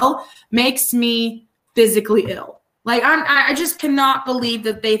Trell makes me physically ill. Like, I just cannot believe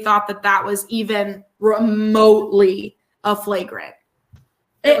that they thought that was even remotely a flagrant.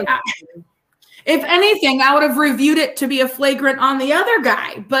 If anything, I would have reviewed it to be a flagrant on the other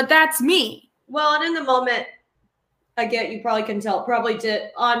guy, but that's me. Well, and in the moment, I get you probably can tell. Probably did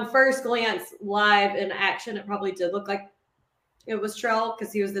on first glance live in action. It probably did look like it was Trell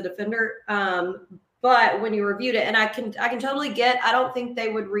because he was the defender. But when you reviewed it, and I can totally get, I don't think they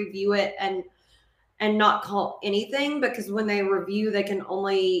would review it and not call anything, because when they review, they can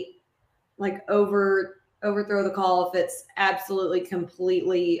only like overthrow the call if it's absolutely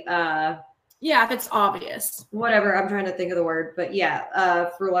completely if it's obvious. Whatever, I'm trying to think of the word, but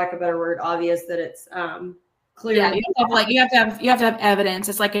for lack of a better word, obvious that it's clearly. Yeah, you have to have evidence.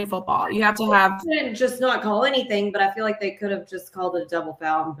 It's like in football. You have to have. They didn't just not call anything, but I feel like they could have just called it a double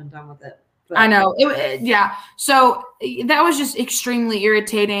foul and been done with it. But. I know. So that was just extremely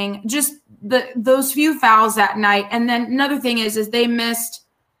irritating. Just those few fouls that night. And then another thing is they missed.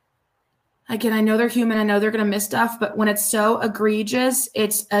 Again, I know they're human. I know they're going to miss stuff, but when it's so egregious,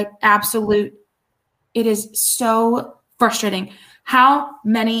 it's an absolute. It is so frustrating. How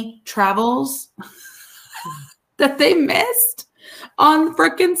many travels that they missed on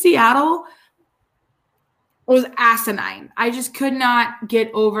frickin' Seattle was asinine. I just could not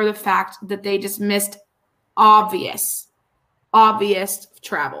get over the fact that they just missed obvious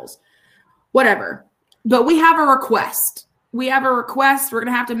travels. Whatever. But we have a request. We're going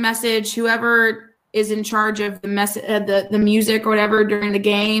to have to message whoever is in charge of the music or whatever during the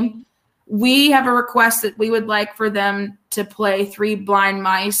game. We have a request that we would like for them to play Three Blind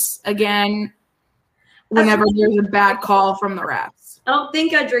Mice again whenever there's a bad call from the refs. I don't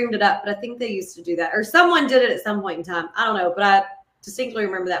think I dreamed it up, but I think they used to do that. Or someone did it at some point in time. I don't know, but I distinctly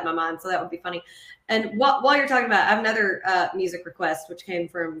remember that in my mind, so that would be funny. And while you're talking about it, I have another music request, which came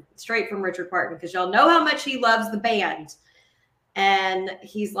straight from Richard Parton, because y'all know how much he loves the band. And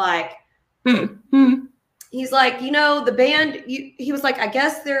he's like, he's like, the band, he was like, I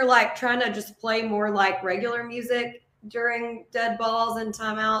guess they're like trying to just play more like regular music during dead balls and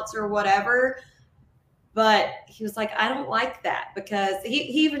timeouts or whatever. But he was like, I don't like that, because he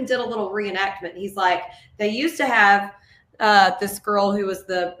even did a little reenactment. He's like, they used to have this girl who was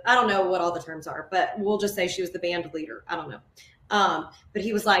I don't know what all the terms are, but we'll just say she was the band leader. I don't know. But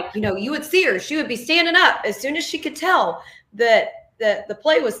he was like, you would see her. She would be standing up as soon as she could tell that the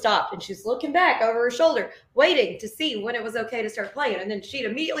play was stopped, and she's looking back over her shoulder, waiting to see when it was okay to start playing. And then she'd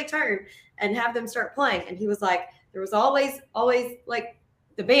immediately turn and have them start playing. And he was like, there was always like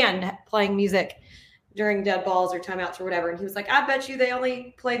the band playing music during dead balls or timeouts or whatever. And he was like, I bet you they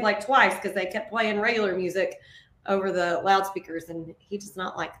only played like twice, because they kept playing regular music over the loudspeakers. And he does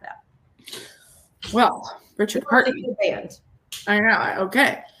not like that. Well, Richard Parton. Band. I know.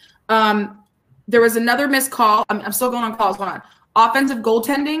 Okay. There was another missed call. I'm still going on calls. Hold on. Offensive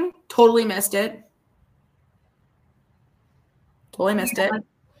goaltending, totally missed it. And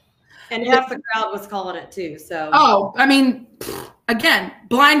half the crowd was calling it too. So. Oh, I mean, again,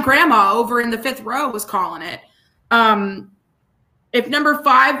 blind grandma over in the fifth row was calling it. If number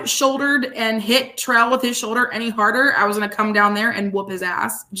 5 shouldered and hit Trell with his shoulder any harder, I was going to come down there and whoop his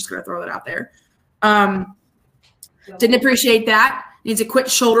ass. I'm just going to throw that out there. Didn't appreciate that. Needs to quit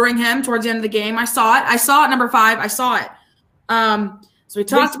shouldering him towards the end of the game. I saw it, number 5. I saw it. So we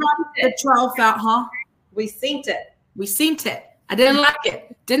talked about the Trell foul, huh? We synced it. I didn't like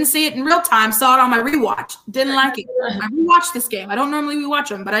it. Didn't see it in real time. Saw it on my rewatch. Didn't like it. I rewatched this game. I don't normally rewatch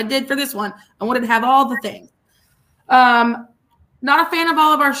them, but I did for this one. I wanted to have all the things. Not a fan of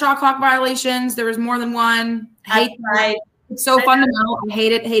all of our shot clock violations. There was more than one. It's so fundamental. I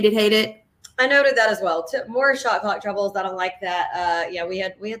hate it. I noted that as well. More shot clock troubles. I don't like that. We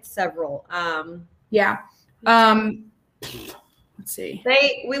had several. Let's see.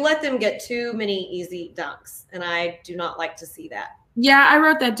 We let them get too many easy dunks, and I do not like to see that. Yeah, I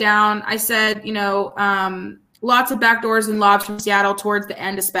wrote that down. I said, lots of backdoors and lobs from Seattle towards the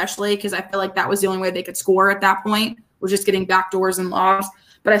end, especially because I feel like that was the only way they could score at that point, was just getting backdoors and lobs.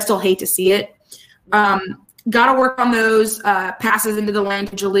 But I still hate to see it. Got to work on those passes into the lane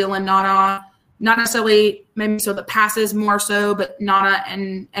to Jaleel and Nana. Not necessarily maybe so the passes more so, but Nana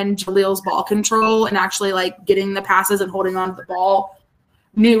and Jaleel's ball control and actually like getting the passes and holding on to the ball.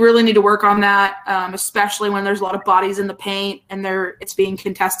 Really need to work on that, especially when there's a lot of bodies in the paint and it's being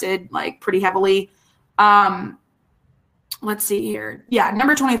contested like pretty heavily. Let's see here. Yeah,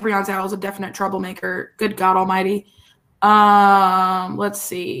 number 23 on Seattle is a definite troublemaker. Good God Almighty. Let's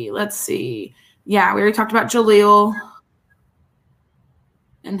see. Yeah, we already talked about Jaleel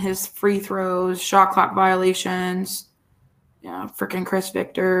and his free throws, shot clock violations. Yeah, freaking Chris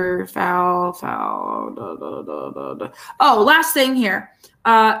Victor, foul. Oh, last thing here.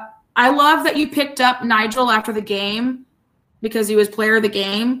 I love that you picked up Nigel after the game because he was player of the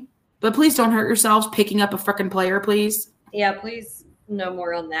game, but please don't hurt yourselves picking up a freaking player, please. Yeah, please no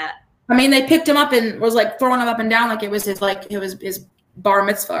more on that. I mean, they picked him up and was like throwing him up and down like it was his bar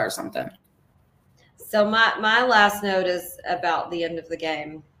mitzvah or something. So my last note is about the end of the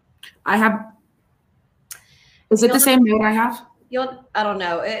game. I have Is it the same note I have? I don't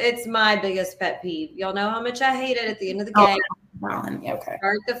know. It's my biggest pet peeve. You'll know how much I hate it at the end of the game. Okay.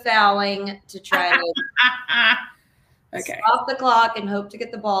 Start the fouling to try to stop the clock and hope to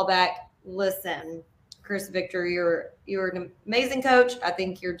get the ball back. Listen, Chris Victor, you're an amazing coach. I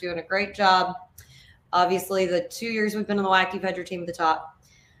think you're doing a great job. Obviously, the 2 years we've been in the WAC, you've had your team at the top.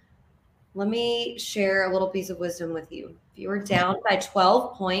 Let me share a little piece of wisdom with you. If you were down by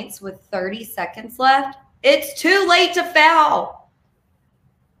 12 points with 30 seconds left, it's too late to foul.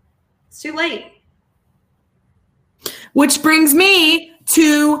 It's too late. Which brings me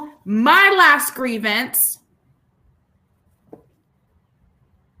to my last grievance.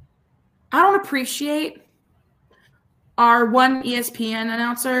 I don't appreciate our one ESPN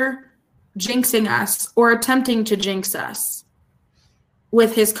announcer jinxing us or attempting to jinx us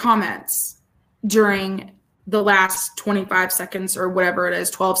with his comments during the last 25 seconds or whatever it is,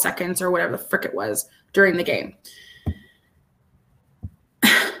 12 seconds or whatever the frick it was during the game.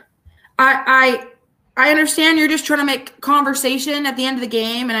 I understand you're just trying to make conversation at the end of the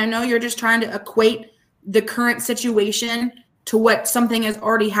game, and I know you're just trying to equate the current situation to what something has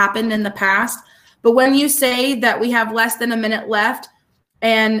already happened in the past. But when you say that we have less than a minute left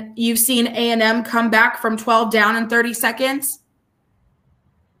and you've seen A&M come back from 12 down in 30 seconds,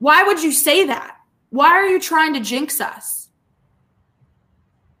 why would you say that? Why are you trying to jinx us?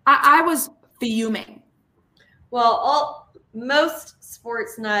 I was fuming. Well, most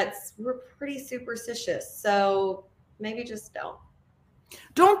sports nuts were pretty superstitious, so maybe just don't.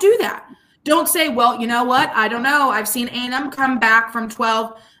 Don't do that. Don't say, well, you know what? I don't know. I've seen A&M come back from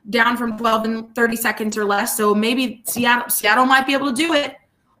 12 down from 12 in 30 seconds or less, so maybe Seattle might be able to do it.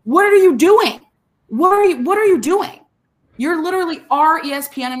 What are you doing? What are you doing? You're literally our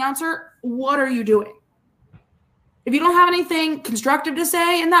ESPN announcer. What are you doing? If you don't have anything constructive to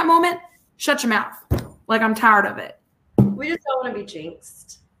say in that moment, shut your mouth. Like, I'm tired of it. We just don't want to be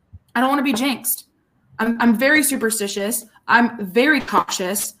jinxed. I don't want to be jinxed. I'm very superstitious. I'm very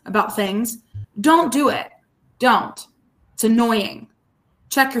cautious about things. Don't do it. Don't. It's annoying.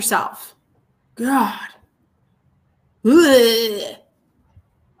 Check yourself. God. Ugh.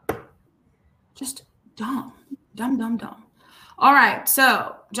 Just dumb. Dumb. All right.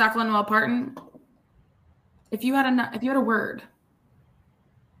 So, Jacqueline Noel Parton, if you had a word,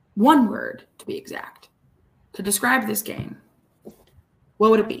 one word to be exact, to describe this game,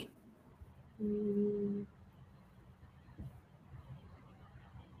 what would it be?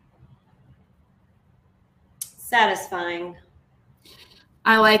 Satisfying.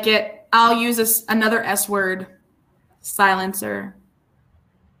 I like it. I'll use another S word, silencer.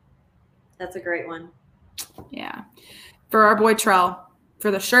 That's a great one. Yeah. For our boy Trell,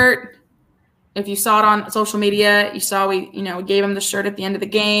 for the shirt, if you saw it on social media, you saw we gave him the shirt at the end of the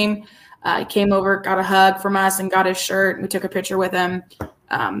game. He came over, got a hug from us, and got his shirt. We took a picture with him.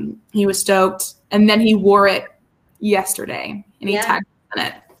 He was stoked. And then he wore it yesterday, and he tagged us in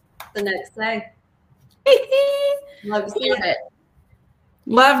it. The next day. Love to see it.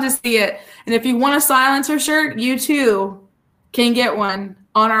 Love to see it. And if you want a silencer shirt, you too can get one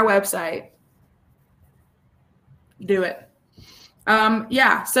on our website. Do it.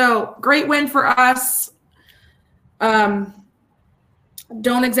 So great win for us. Don't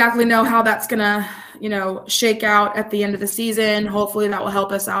exactly know how that's gonna, shake out at the end of the season. Hopefully that will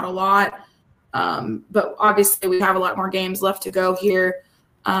help us out a lot. But obviously we have a lot more games left to go here.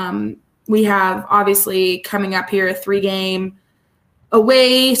 We have obviously coming up here a 3-game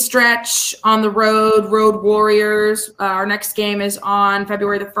away stretch on the Road Warriors. Our next game is on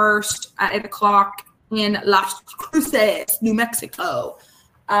February the 1st at 8 o'clock in Las Cruces, New Mexico.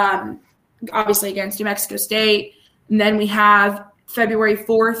 Obviously against New Mexico State. And then we have February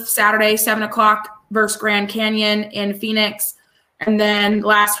 4th, Saturday, 7 o'clock versus Grand Canyon in Phoenix. And then the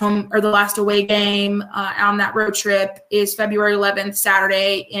last away game on that road trip is February 11th,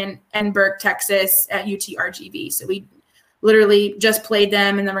 Saturday in Edinburgh, Texas at UTRGV. So we literally just played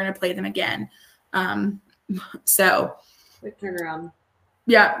them, and then we're going to play them again. So quick turnaround.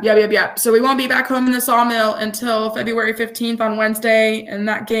 Yeah. So we won't be back home in the Sawmill until February 15th on Wednesday. And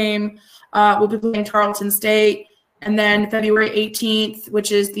that game, we'll be playing Tarleton State. And then February 18th,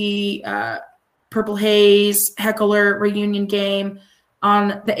 which is the Purple Haze Heckler reunion game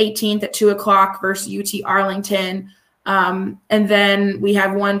on the 18th at 2 o'clock versus UT Arlington. And then we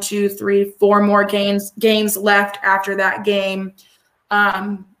have 4 more games left after that game.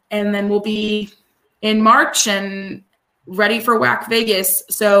 And then we'll be in March and ready for WAC Vegas.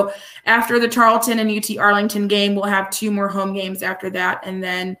 So after the Tarleton and UT Arlington game, we'll have 2 more home games after that. And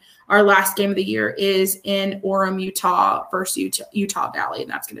then our last game of the year is in Orem, Utah versus Utah Valley.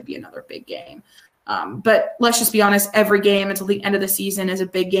 And that's going to be another big game. But let's just be honest, every game until the end of the season is a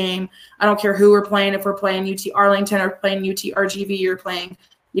big game. I don't care who we're playing, if we're playing UT Arlington or playing UT RGV or playing,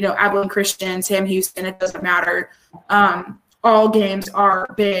 Abilene Christian, Sam Houston, it doesn't matter. All games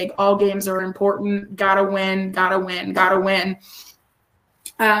are big. All games are important. Gotta win, gotta win, gotta win.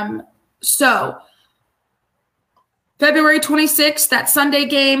 So February 26th, that Sunday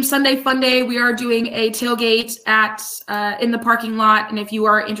game, Sunday Fun Day, we are doing a tailgate in the parking lot. And if you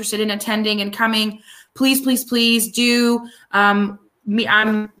are interested in attending and coming, please do. I'm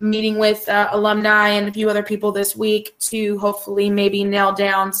meeting with alumni and a few other people this week to hopefully maybe nail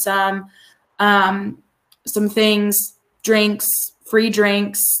down some things, drinks, free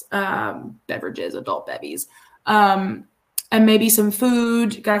drinks, beverages, adult bevies, and maybe some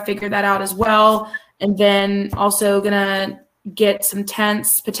food. Got to figure that out as well. And then also gonna get some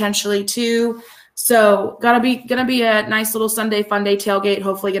tents potentially too. So gonna be a nice little Sunday Fun Day tailgate.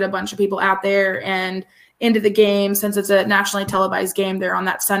 Hopefully get a bunch of people out there and into the game, since it's a nationally televised game there on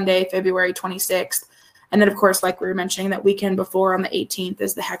that Sunday, February 26th. And then of course, like we were mentioning, that weekend before on the 18th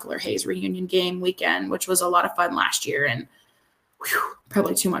is the Heckler Hayes reunion game weekend, which was a lot of fun last year and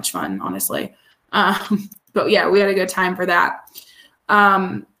probably too much fun, honestly. But yeah, we had a good time for that.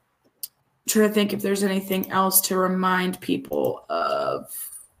 Trying to think if there's anything else to remind people of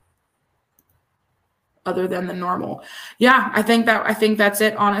other than the normal. Yeah, I think that's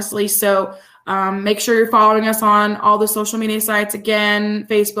it, honestly. So make sure you're following us on all the social media sites again: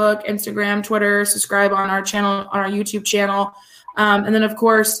 Facebook, Instagram, Twitter. Subscribe on our channel, on our YouTube channel, and then of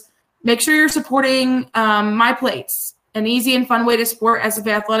course make sure you're supporting My Plates, an easy and fun way to support SF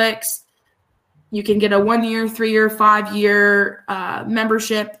Athletics. You can get a 1-year, 3-year, 5-year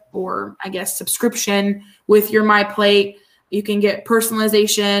membership, or I guess subscription with your My Plate. You can get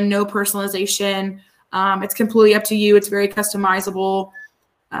personalization, no personalization. It's completely up to you. It's very customizable.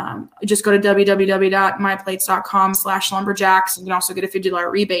 Just go to www.myplates.com/lumberjacks. You can also get a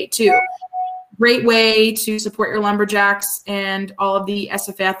 $50 rebate too. Great way to support your Lumberjacks and all of the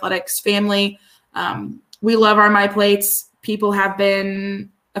SF Athletics family. We love our My Plates. People have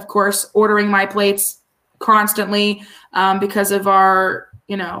been, of course, ordering My Plates constantly because of our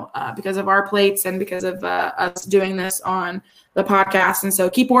plates and because of us doing this on the podcast. And so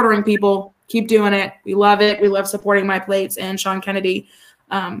keep ordering, people. Keep doing it. We love it. We love supporting My Plates and Sean Kennedy.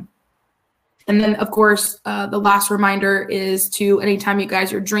 And then, of course, the last reminder is to, anytime you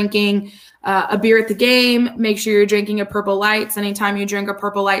guys are drinking a beer at the game, make sure you're drinking a Purple Lights. Anytime you drink a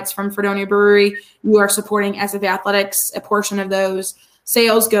Purple Lights from Fredonia Brewery, you are supporting SF Athletics. A portion of those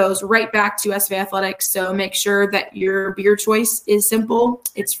sales goes right back to SF Athletics. So make sure that your beer choice is simple.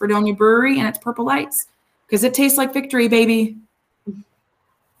 It's Fredonia Brewery and it's Purple Lights, because it tastes like victory, baby.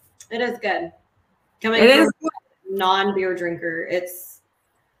 It is good. Coming from a non-beer drinker, it's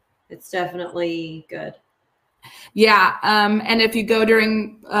definitely good. Yeah. And if you go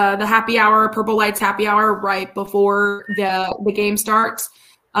during the happy hour, Purple Lights happy hour, right before the game starts,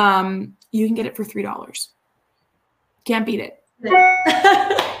 you can get it for $3. Can't beat it.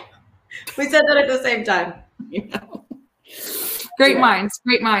 We said that at the same time. Great minds.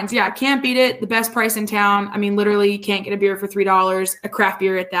 Yeah, can't beat it. The best price in town. I mean, literally, you can't get a beer for $3, a craft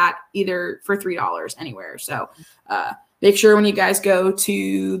beer at that, either for $3 anywhere. So make sure when you guys go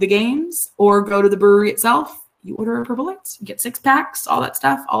to the games or go to the brewery itself, you order a Purple Lights. You get 6 packs, all that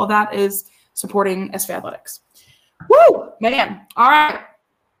stuff. All of that is supporting SF Athletics. Woo, man. All right.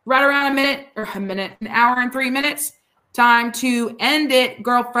 Right around an hour and 3 minutes. Time to end it,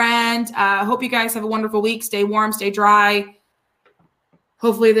 girlfriend. Hope you guys have a wonderful week. Stay warm, stay dry.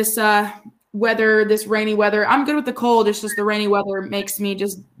 Hopefully this weather, this rainy weather, I'm good with the cold. It's just the rainy weather makes me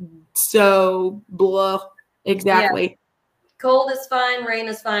just so blah. Exactly. Yeah. Cold is fine. Rain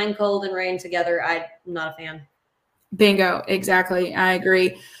is fine. Cold and rain together, I'm not a fan. Bingo. Exactly. I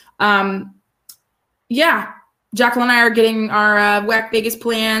agree. Yeah. Jacqueline and I are getting our WAC Vegas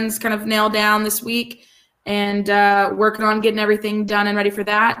plans kind of nailed down this week, and working on getting everything done and ready for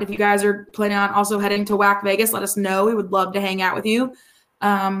that. If you guys are planning on also heading to WAC Vegas, let us know. We would love to hang out with you.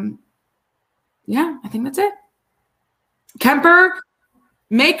 Yeah, I think that's it. Kemper,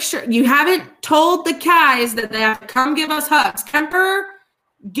 make sure you haven't told the guys that they have to come give us hugs. Kemper,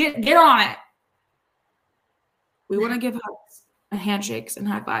 get on it. We want to give hugs and handshakes and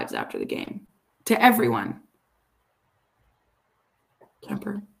high fives after the game to everyone.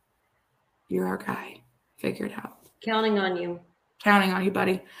 Kemper, you're our guy. Figure it out. Counting on you. Counting on you,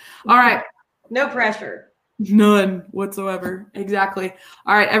 buddy. All right. No pressure. None whatsoever. Exactly.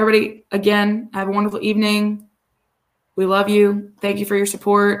 All right, everybody, again, have a wonderful evening. We love you. Thank you for your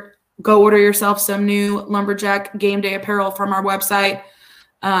support. Go order yourself some new Lumberjack game day apparel from our website.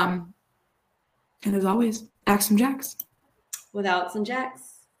 And as always, ask some jacks. Without some jacks.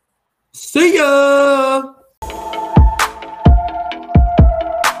 See ya!